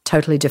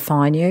totally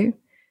define you?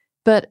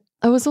 But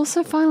I was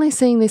also finally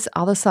seeing this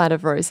other side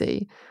of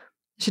Rosie.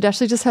 She'd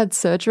actually just had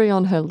surgery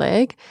on her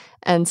leg,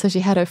 and so she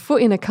had her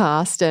foot in a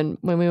cast, and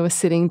when we were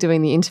sitting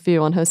doing the interview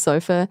on her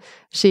sofa,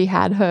 she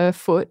had her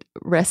foot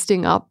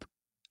resting up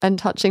and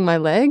touching my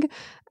leg,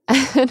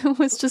 and it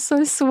was just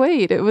so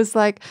sweet. It was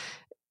like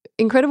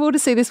incredible to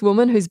see this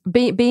woman who's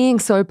being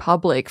so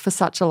public for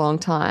such a long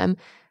time,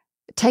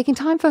 taking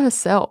time for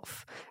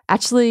herself,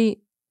 actually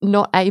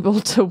not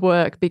able to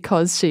work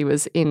because she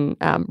was in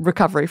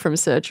recovery from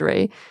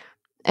surgery.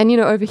 And, you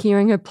know,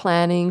 overhearing her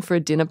planning for a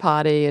dinner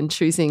party and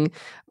choosing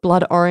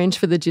blood orange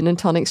for the gin and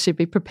tonics she'd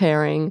be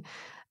preparing.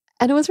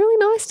 And it was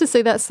really nice to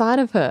see that side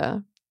of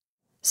her.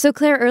 So,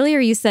 Claire, earlier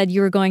you said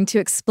you were going to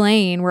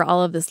explain where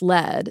all of this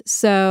led.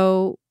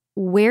 So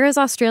where is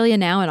Australia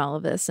now in all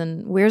of this,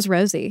 and where's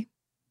Rosie?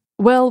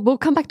 Well, we'll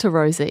come back to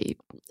Rosie,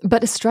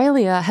 but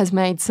Australia has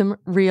made some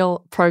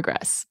real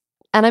progress.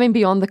 And I mean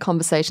beyond the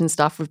conversation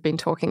stuff we've been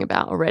talking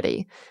about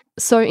already.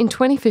 So in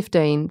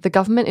 2015, the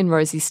government in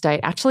Rosie's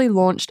state actually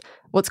launched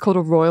what's called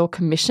a Royal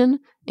Commission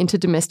into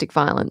Domestic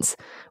Violence,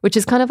 which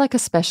is kind of like a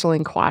special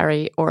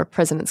inquiry or a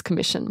President's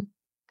Commission.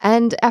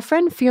 And our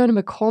friend Fiona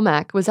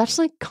McCormack was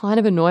actually kind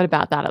of annoyed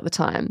about that at the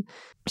time.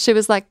 She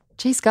was like,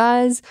 geez,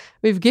 guys,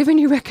 we've given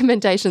you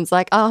recommendations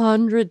like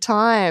 100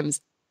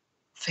 times.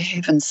 For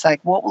heaven's sake,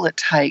 what will it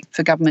take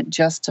for government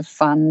just to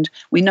fund?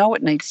 We know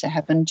it needs to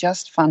happen,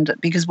 just fund it,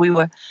 because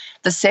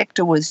the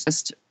sector was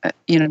just,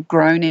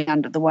 groaning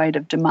under the weight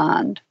of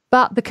demand.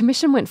 But the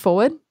commission went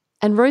forward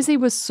and Rosie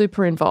was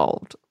super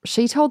involved.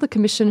 She told the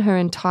commission her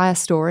entire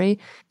story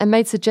and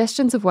made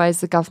suggestions of ways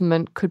the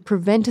government could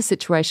prevent a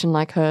situation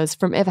like hers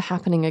from ever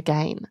happening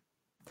again.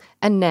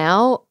 And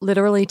now,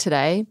 literally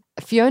today,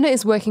 Fiona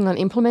is working on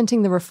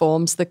implementing the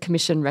reforms the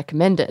commission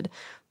recommended.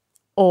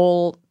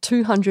 All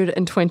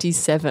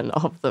 227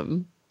 of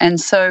them. And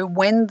so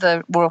when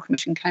the Royal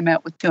Commission came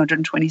out with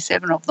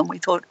 227 of them, we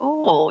thought,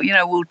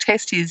 we'll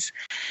test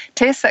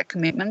that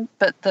commitment.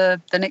 But the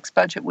next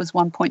budget was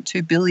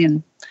 $1.2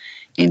 billion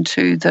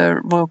into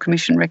the Royal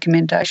Commission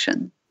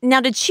recommendation.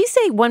 Now, did she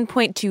say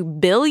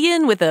 1.2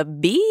 billion with a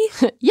B?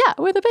 Yeah,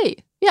 with a B.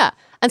 Yeah.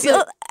 And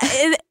so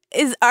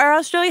is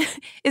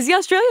the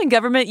Australian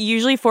government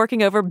usually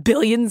forking over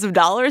billions of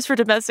dollars for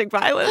domestic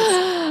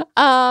violence?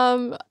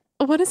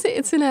 What is it?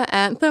 It's in our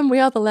anthem. We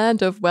are the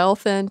land of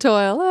wealth and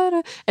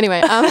toil.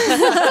 Anyway, yeah,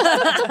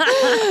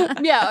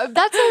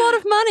 that's a lot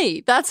of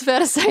money. That's fair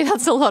to say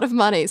that's a lot of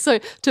money. So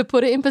to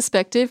put it in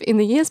perspective, in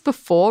the years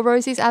before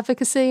Rosie's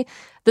advocacy,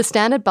 the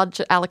standard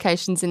budget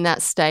allocations in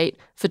that state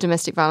for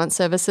domestic violence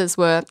services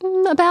were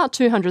about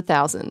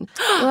 200,000.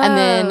 And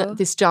then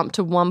this jumped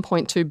to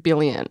 1.2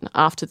 billion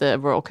after the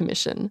Royal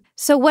Commission.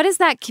 So what does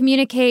that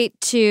communicate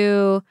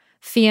to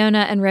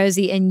Fiona and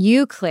Rosie and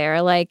you,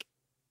 Claire? Like,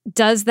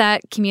 does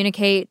that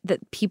communicate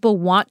that people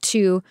want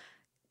to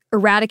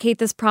eradicate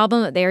this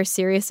problem, that they are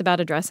serious about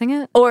addressing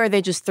it? Or are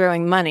they just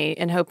throwing money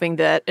and hoping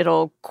that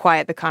it'll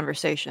quiet the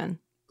conversation?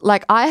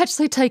 Like, I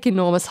actually take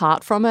enormous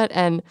heart from it,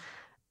 and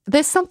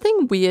there's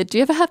something weird. Do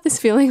you ever have this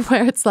feeling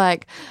where it's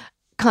like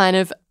kind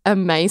of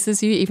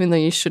amazes you, even though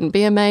you shouldn't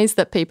be amazed,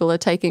 that people are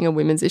taking a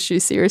women's issue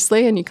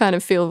seriously, and you kind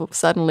of feel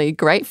suddenly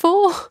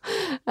grateful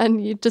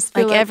and you just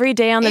feel like every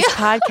day on this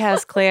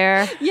podcast,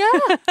 Claire. Yeah.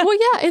 Well,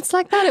 yeah, it's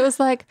like that. It was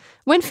like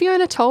when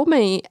Fiona told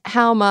me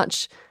how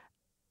much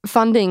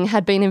funding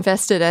had been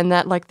invested and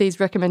that like these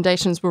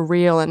recommendations were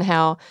real and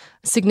how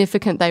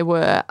significant they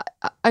were,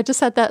 I just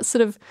had that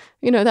sort of,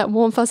 that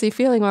warm fuzzy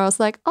feeling where I was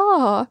like,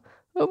 oh,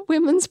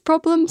 women's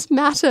problems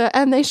matter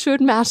and they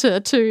should matter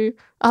to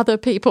other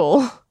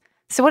people.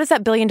 So what is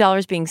that $1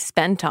 billion being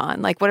spent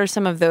on? Like, what are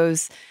some of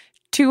those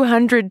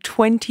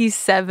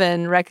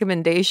 227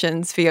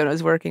 recommendations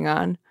Fiona's working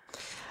on?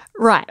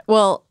 Right.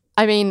 Well,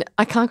 I mean,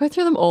 I can't go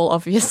through them all,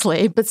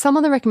 obviously, but some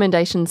of the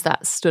recommendations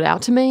that stood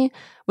out to me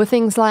were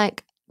things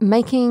like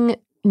making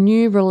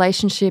new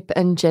relationship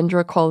and gender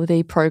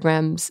equality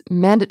programs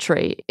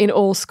mandatory in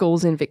all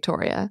schools in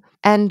Victoria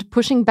and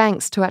pushing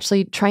banks to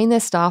actually train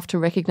their staff to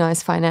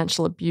recognise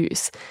financial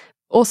abuse.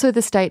 Also,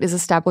 the state is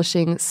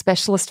establishing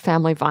specialist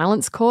family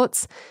violence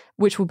courts,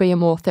 which will be a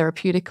more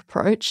therapeutic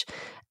approach.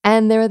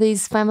 And there are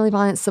these family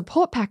violence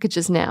support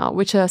packages now,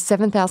 which are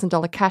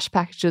 $7,000 cash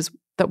packages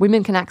that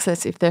women can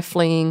access if they're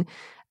fleeing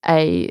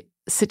a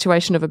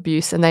situation of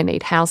abuse and they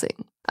need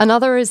housing.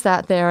 Another is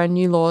that there are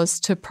new laws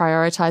to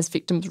prioritise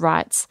victims'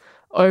 rights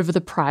over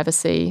the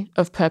privacy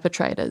of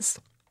perpetrators,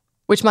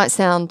 which might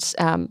sound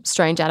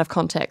strange out of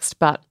context,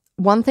 but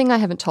one thing I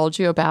haven't told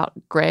you about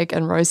Greg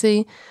and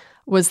Rosie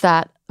was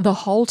that the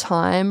whole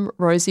time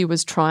Rosie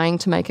was trying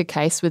to make a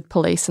case with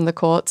police and the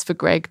courts for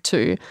Greg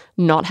to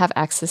not have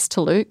access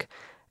to Luke,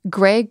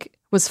 Greg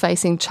was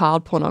facing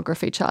child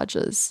pornography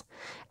charges.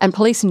 And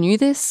police knew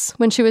this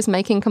when she was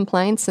making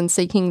complaints and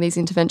seeking these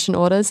intervention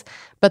orders,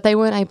 but they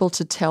weren't able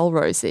to tell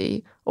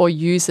Rosie or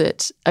use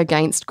it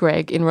against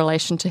Greg in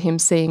relation to him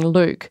seeing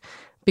Luke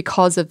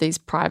because of these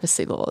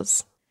privacy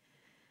laws.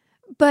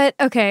 But,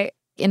 okay,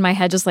 in my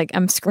head, just like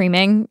I'm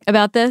screaming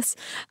about this.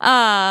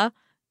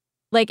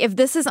 Like, if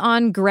this is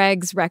on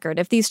Greg's record,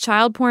 if these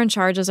child porn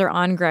charges are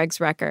on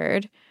Greg's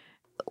record,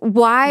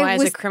 why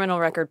is a criminal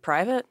record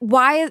private?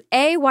 Why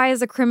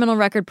is a criminal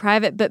record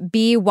private? But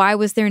B, why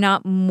was there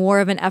not more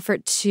of an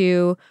effort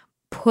to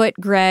put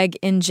Greg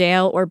in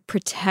jail or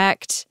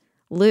protect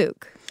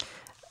Luke?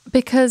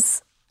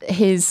 Because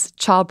his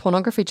child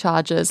pornography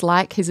charges,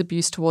 like his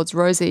abuse towards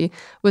Rosie,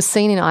 was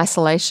seen in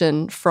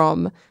isolation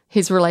from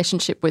his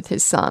relationship with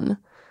his son.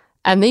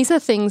 And these are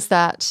things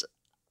that,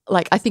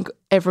 like, I think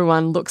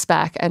everyone looks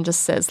back and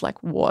just says,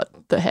 like, what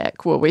the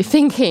heck were we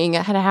thinking?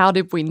 And how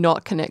did we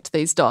not connect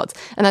these dots?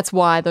 And that's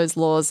why those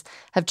laws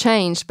have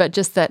changed, but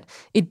just that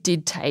it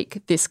did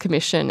take this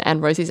commission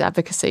and Rosie's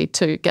advocacy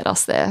to get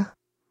us there.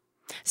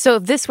 So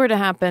if this were to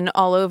happen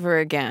all over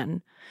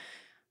again,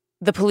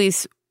 the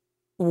police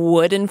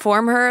would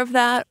inform her of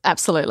that?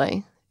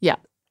 Absolutely, yeah.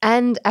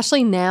 And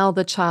actually now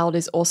the child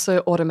is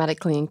also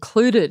automatically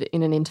included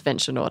in an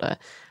intervention order.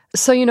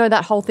 So,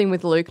 that whole thing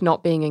with Luke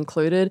not being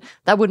included,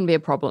 that wouldn't be a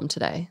problem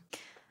today.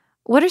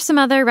 What are some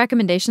other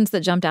recommendations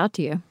that jumped out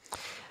to you?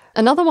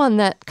 Another one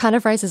that kind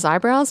of raises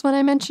eyebrows when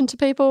I mention to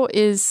people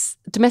is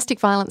domestic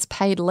violence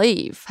paid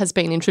leave has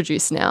been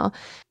introduced now.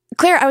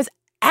 Claire, I was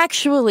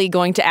actually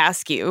going to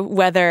ask you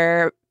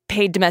whether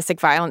paid domestic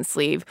violence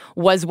leave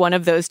was one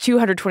of those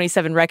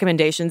 227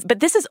 recommendations, but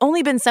this has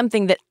only been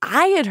something that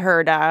I had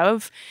heard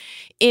of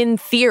in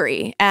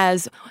theory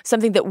as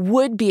something that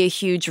would be a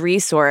huge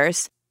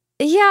resource.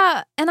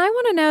 Yeah, and I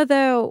want to know,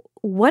 though,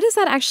 what does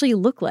that actually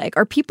look like?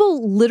 Are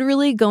people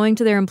literally going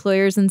to their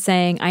employers and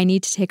saying, I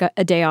need to take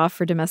a day off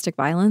for domestic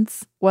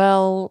violence?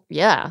 Well,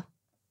 yeah.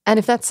 And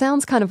if that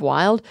sounds kind of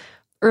wild,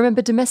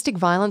 remember domestic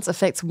violence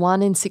affects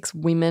 1 in 6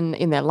 women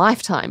in their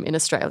lifetime in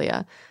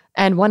Australia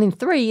and 1 in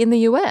 3 in the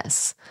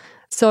US.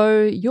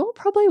 So you're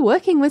probably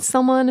working with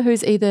someone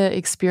who's either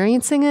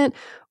experiencing it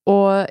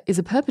or is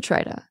a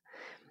perpetrator.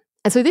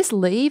 And so this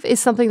leave is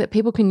something that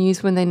people can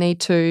use when they need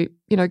to,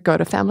 go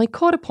to family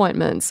court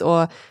appointments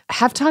or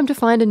have time to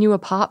find a new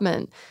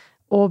apartment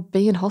or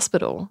be in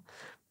hospital.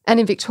 And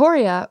in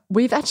Victoria,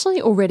 we've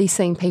actually already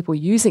seen people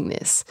using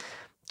this.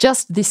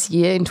 Just this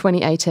year, in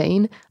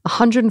 2018,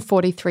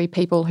 143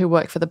 people who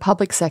work for the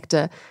public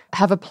sector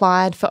have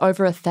applied for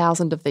over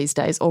 1,000 of these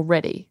days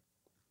already.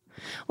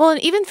 Well, and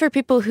even for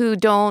people who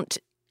don't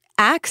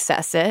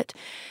access it,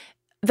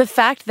 the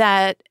fact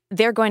that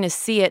they're going to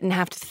see it and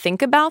have to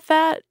think about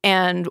that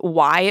and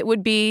why it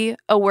would be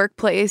a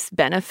workplace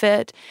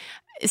benefit,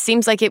 it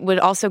seems like it would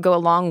also go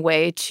a long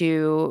way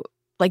to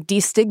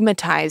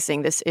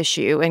destigmatizing this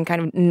issue and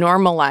kind of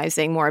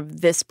normalizing more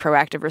of this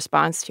proactive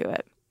response to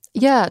it.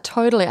 Yeah,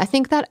 totally. I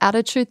think that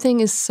attitude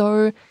thing is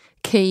so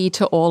key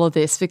to all of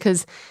this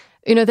because,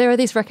 there are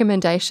these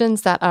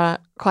recommendations that are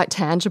quite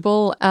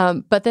tangible,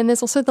 but then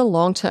there's also the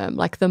long term,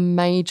 like the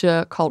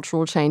major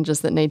cultural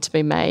changes that need to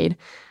be made.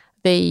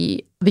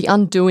 The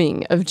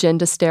undoing of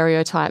gender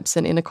stereotypes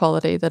and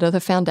inequality that are the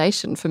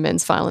foundation for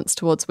men's violence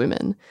towards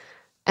women.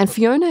 And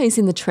Fiona is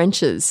in the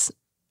trenches.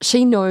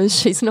 She knows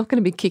she's not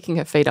going to be kicking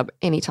her feet up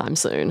anytime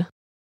soon.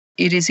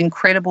 It is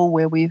incredible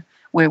where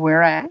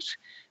we're at,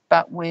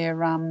 but we're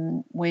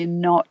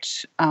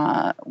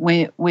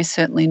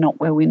certainly not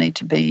where we need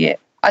to be yet.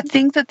 I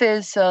think that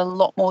there's a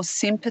lot more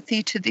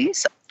sympathy to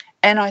this,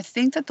 and I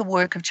think that the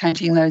work of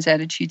changing those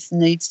attitudes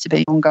needs to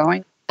be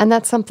ongoing. And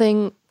that's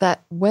something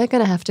that we're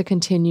going to have to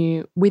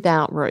continue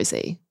without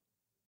Rosie.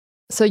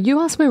 So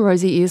you asked where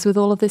Rosie is with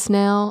all of this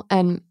now,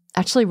 and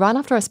actually right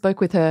after I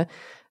spoke with her,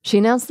 she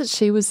announced that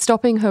she was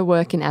stopping her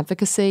work in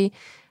advocacy,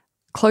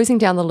 closing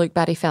down the Luke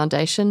Batty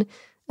Foundation,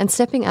 and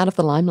stepping out of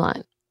the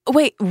limelight.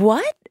 Wait,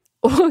 what?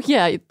 Oh,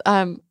 yeah,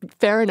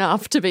 fair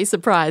enough to be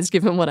surprised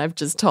given what I've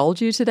just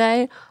told you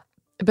today,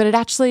 but it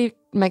actually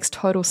makes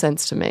total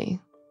sense to me.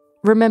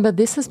 Remember,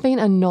 this has been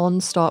a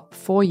non-stop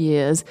 4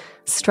 years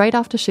straight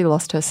after she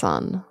lost her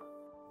son.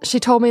 She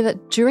told me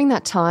that during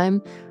that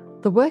time,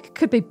 the work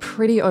could be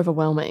pretty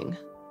overwhelming.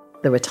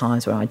 There were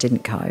times when I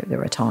didn't cope. There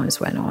were times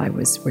when I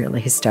was really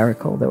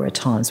hysterical. There were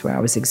times where I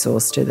was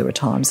exhausted. There were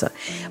times that...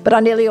 But I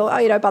nearly,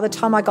 by the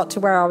time I got to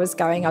where I was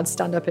going, I'd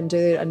stand up and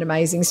do an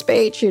amazing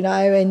speech,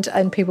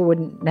 and people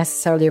wouldn't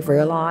necessarily have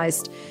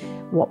realised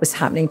what was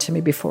happening to me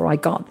before I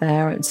got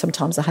there. And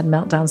sometimes I had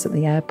meltdowns at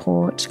the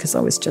airport because I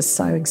was just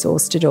so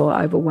exhausted or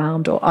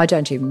overwhelmed, or I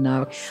don't even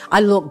know.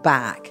 I look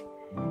back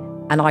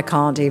and I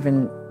can't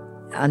even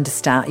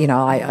understand,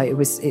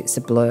 it's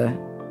a blur.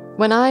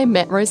 When I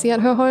met Rosie at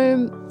her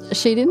home,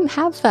 she didn't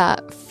have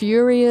that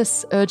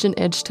furious, urgent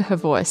edge to her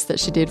voice that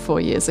she did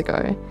 4 years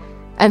ago.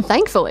 And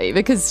thankfully,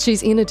 because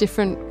she's in a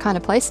different kind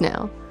of place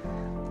now.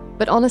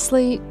 But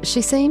honestly, she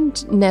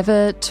seemed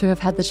never to have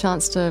had the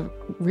chance to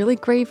really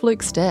grieve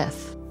Luke's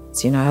death.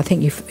 I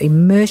think you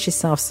immerse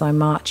yourself so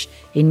much.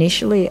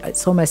 Initially,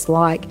 it's almost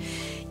like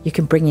you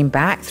can bring him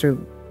back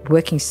through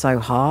working so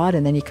hard,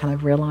 and then you kind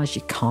of realise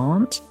you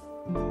can't.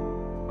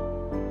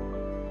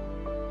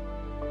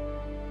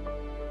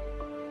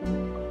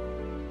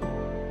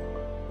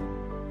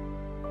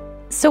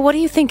 So what do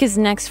you think is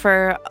next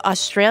for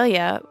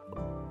Australia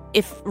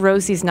if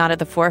Rosie's not at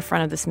the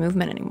forefront of this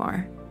movement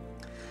anymore?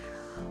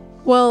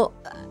 Well,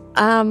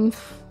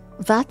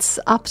 that's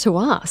up to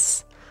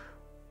us.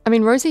 I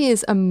mean, Rosie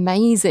is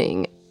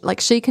amazing.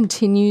 She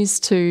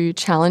continues to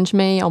challenge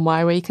me on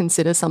why we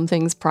consider some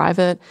things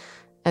private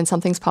and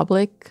some things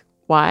public,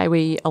 why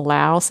we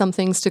allow some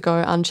things to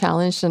go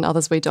unchallenged and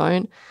others we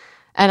don't.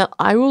 And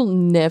I will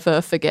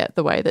never forget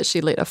the way that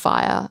she lit a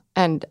fire,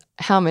 and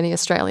how many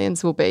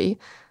Australians will be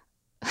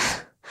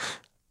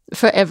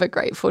forever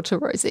grateful to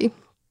Rosie.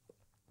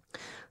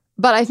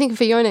 But I think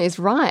Fiona is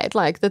right,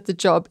 that the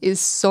job is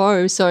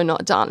so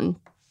not done.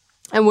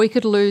 And we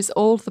could lose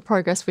all of the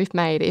progress we've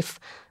made if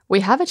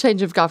we have a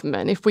change of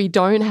government, if we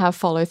don't have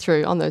follow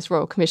through on those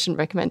Royal Commission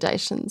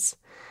recommendations.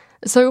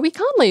 So we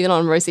can't leave it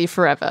on Rosie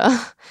forever.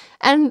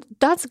 And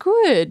that's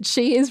good.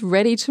 She is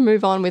ready to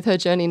move on with her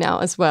journey now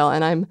as well.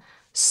 And I'm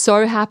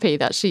so happy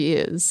that she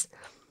is.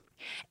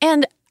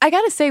 And I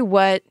got to say,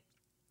 what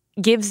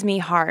gives me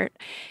heart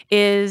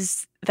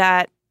is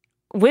that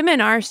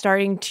women are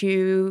starting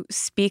to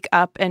speak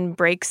up and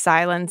break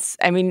silence.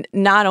 I mean,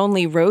 not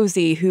only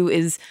Rosie, who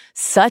is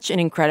such an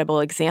incredible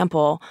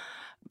example,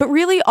 but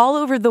really all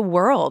over the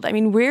world. I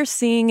mean, we're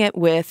seeing it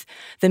with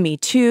the Me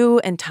Too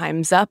and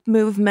Time's Up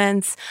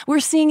movements. We're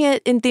seeing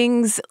it in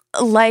things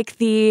like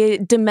the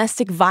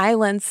domestic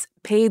violence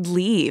paid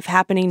leave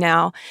happening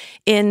now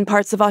in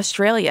parts of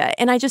Australia.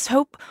 And I just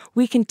hope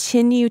we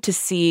continue to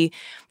see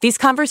these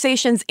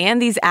conversations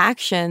and these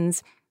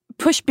actions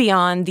push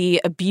beyond the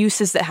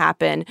abuses that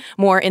happen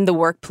more in the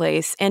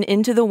workplace and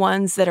into the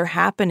ones that are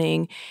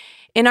happening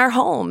in our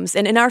homes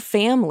and in our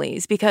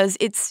families, because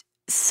it's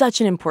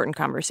such an important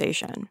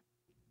conversation.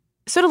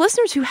 So to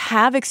listeners who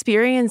have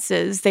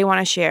experiences they want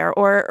to share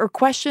or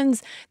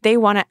questions they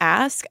want to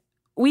ask,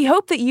 we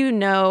hope that you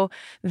know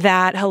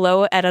that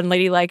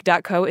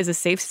hello@unladylike.co is a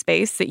safe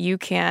space that you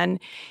can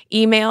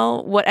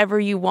email whatever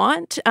you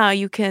want.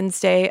 You can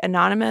stay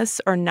anonymous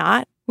or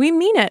not. We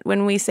mean it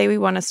when we say we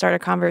want to start a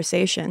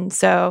conversation.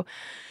 So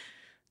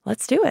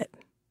let's do it.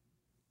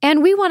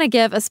 And we want to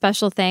give a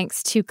special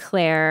thanks to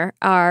Claire,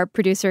 our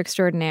producer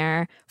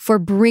extraordinaire, for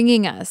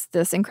bringing us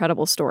this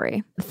incredible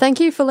story. Thank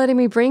you for letting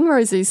me bring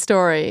Rosie's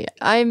story.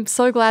 I'm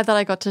so glad that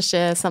I got to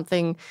share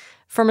something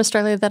from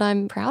Australia that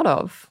I'm proud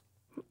of.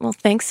 Well,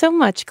 thanks so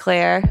much,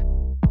 Claire.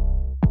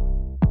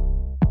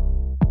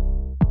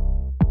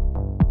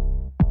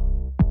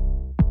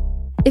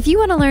 If you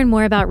want to learn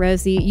more about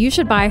Rosie, you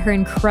should buy her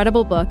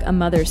incredible book, A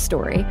Mother's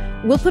Story.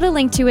 We'll put a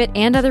link to it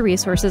and other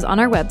resources on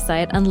our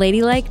website,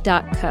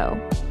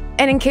 unladylike.co.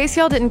 And in case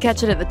y'all didn't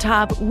catch it at the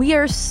top, we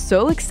are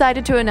so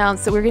excited to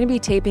announce that we're going to be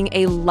taping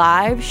a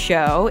live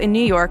show in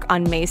New York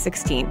on May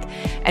 16th.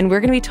 And we're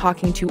going to be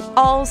talking to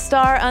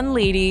all-star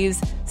unladies,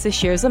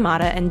 Sashir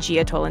Zamata and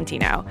Gia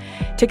Tolentino.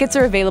 Tickets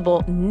are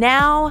available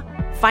now.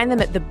 Find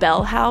them at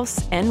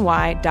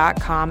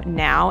thebellhouseny.com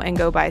now and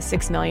go buy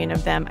 6 million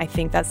of them. I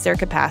think that's their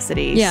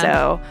capacity. Yeah.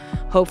 So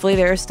hopefully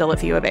there are still a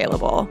few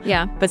available.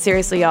 Yeah. But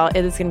seriously, y'all,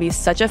 it is going to be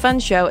such a fun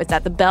show. It's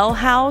at the Bell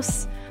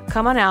House.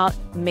 Come on out,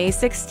 May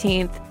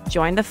 16th.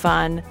 Join the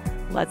fun.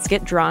 Let's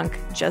get drunk.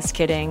 Just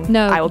kidding.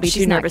 No, I will be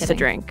she's too not nervous to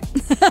kidding. drink.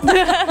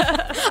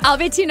 I'll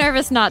be too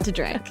nervous not to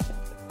drink.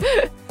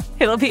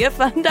 It'll be a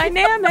fun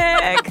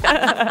dynamic.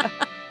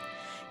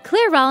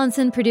 Claire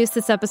Rollinson produced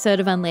this episode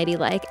of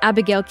Unladylike.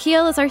 Abigail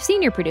Keel is our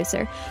senior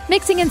producer.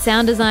 Mixing and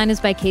sound design is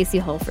by Casey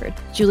Holford.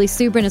 Julie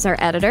Subrin is our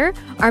editor.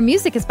 Our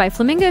music is by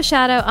Flamingo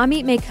Shadow,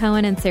 Amit May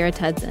Cohen, and Sarah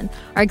Tudson.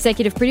 Our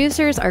executive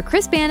producers are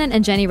Chris Bannon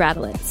and Jenny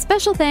Radelet.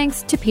 Special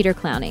thanks to Peter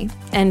Clowney.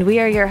 And we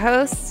are your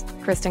hosts,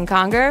 Kristen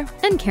Conger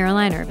and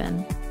Caroline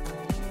Irvin.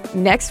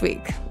 Next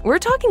week, we're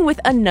talking with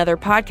another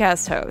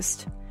podcast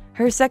host.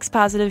 Her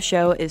sex-positive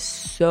show is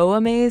so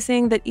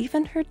amazing that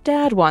even her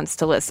dad wants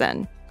to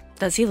listen.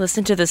 Does he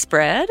listen to The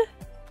Spread?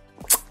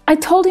 I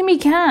told him he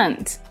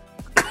can't.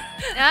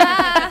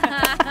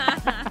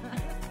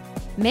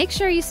 Make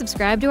sure you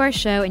subscribe to our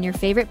show in your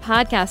favorite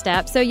podcast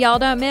app so y'all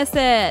don't miss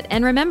it.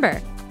 And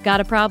remember, got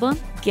a problem?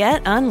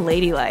 Get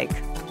unladylike.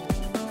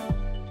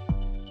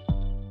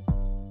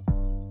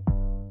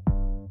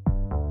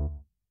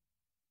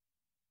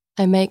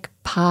 I make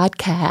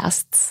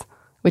podcasts,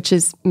 which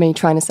is me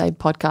trying to say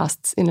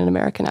podcasts in an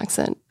American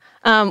accent.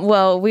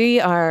 Well, we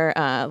are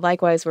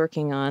likewise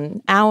working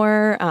on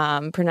our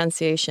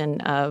pronunciation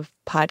of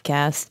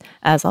podcast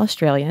as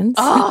Australians.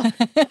 Oh,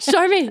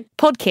 show me.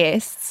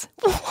 Podcasts.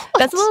 What?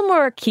 That's a little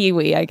more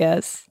Kiwi, I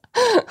guess.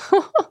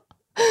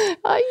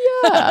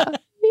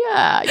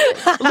 Yeah.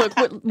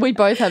 Look, we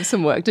both have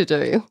some work to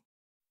do.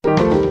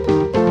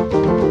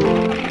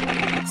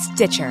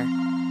 Stitcher.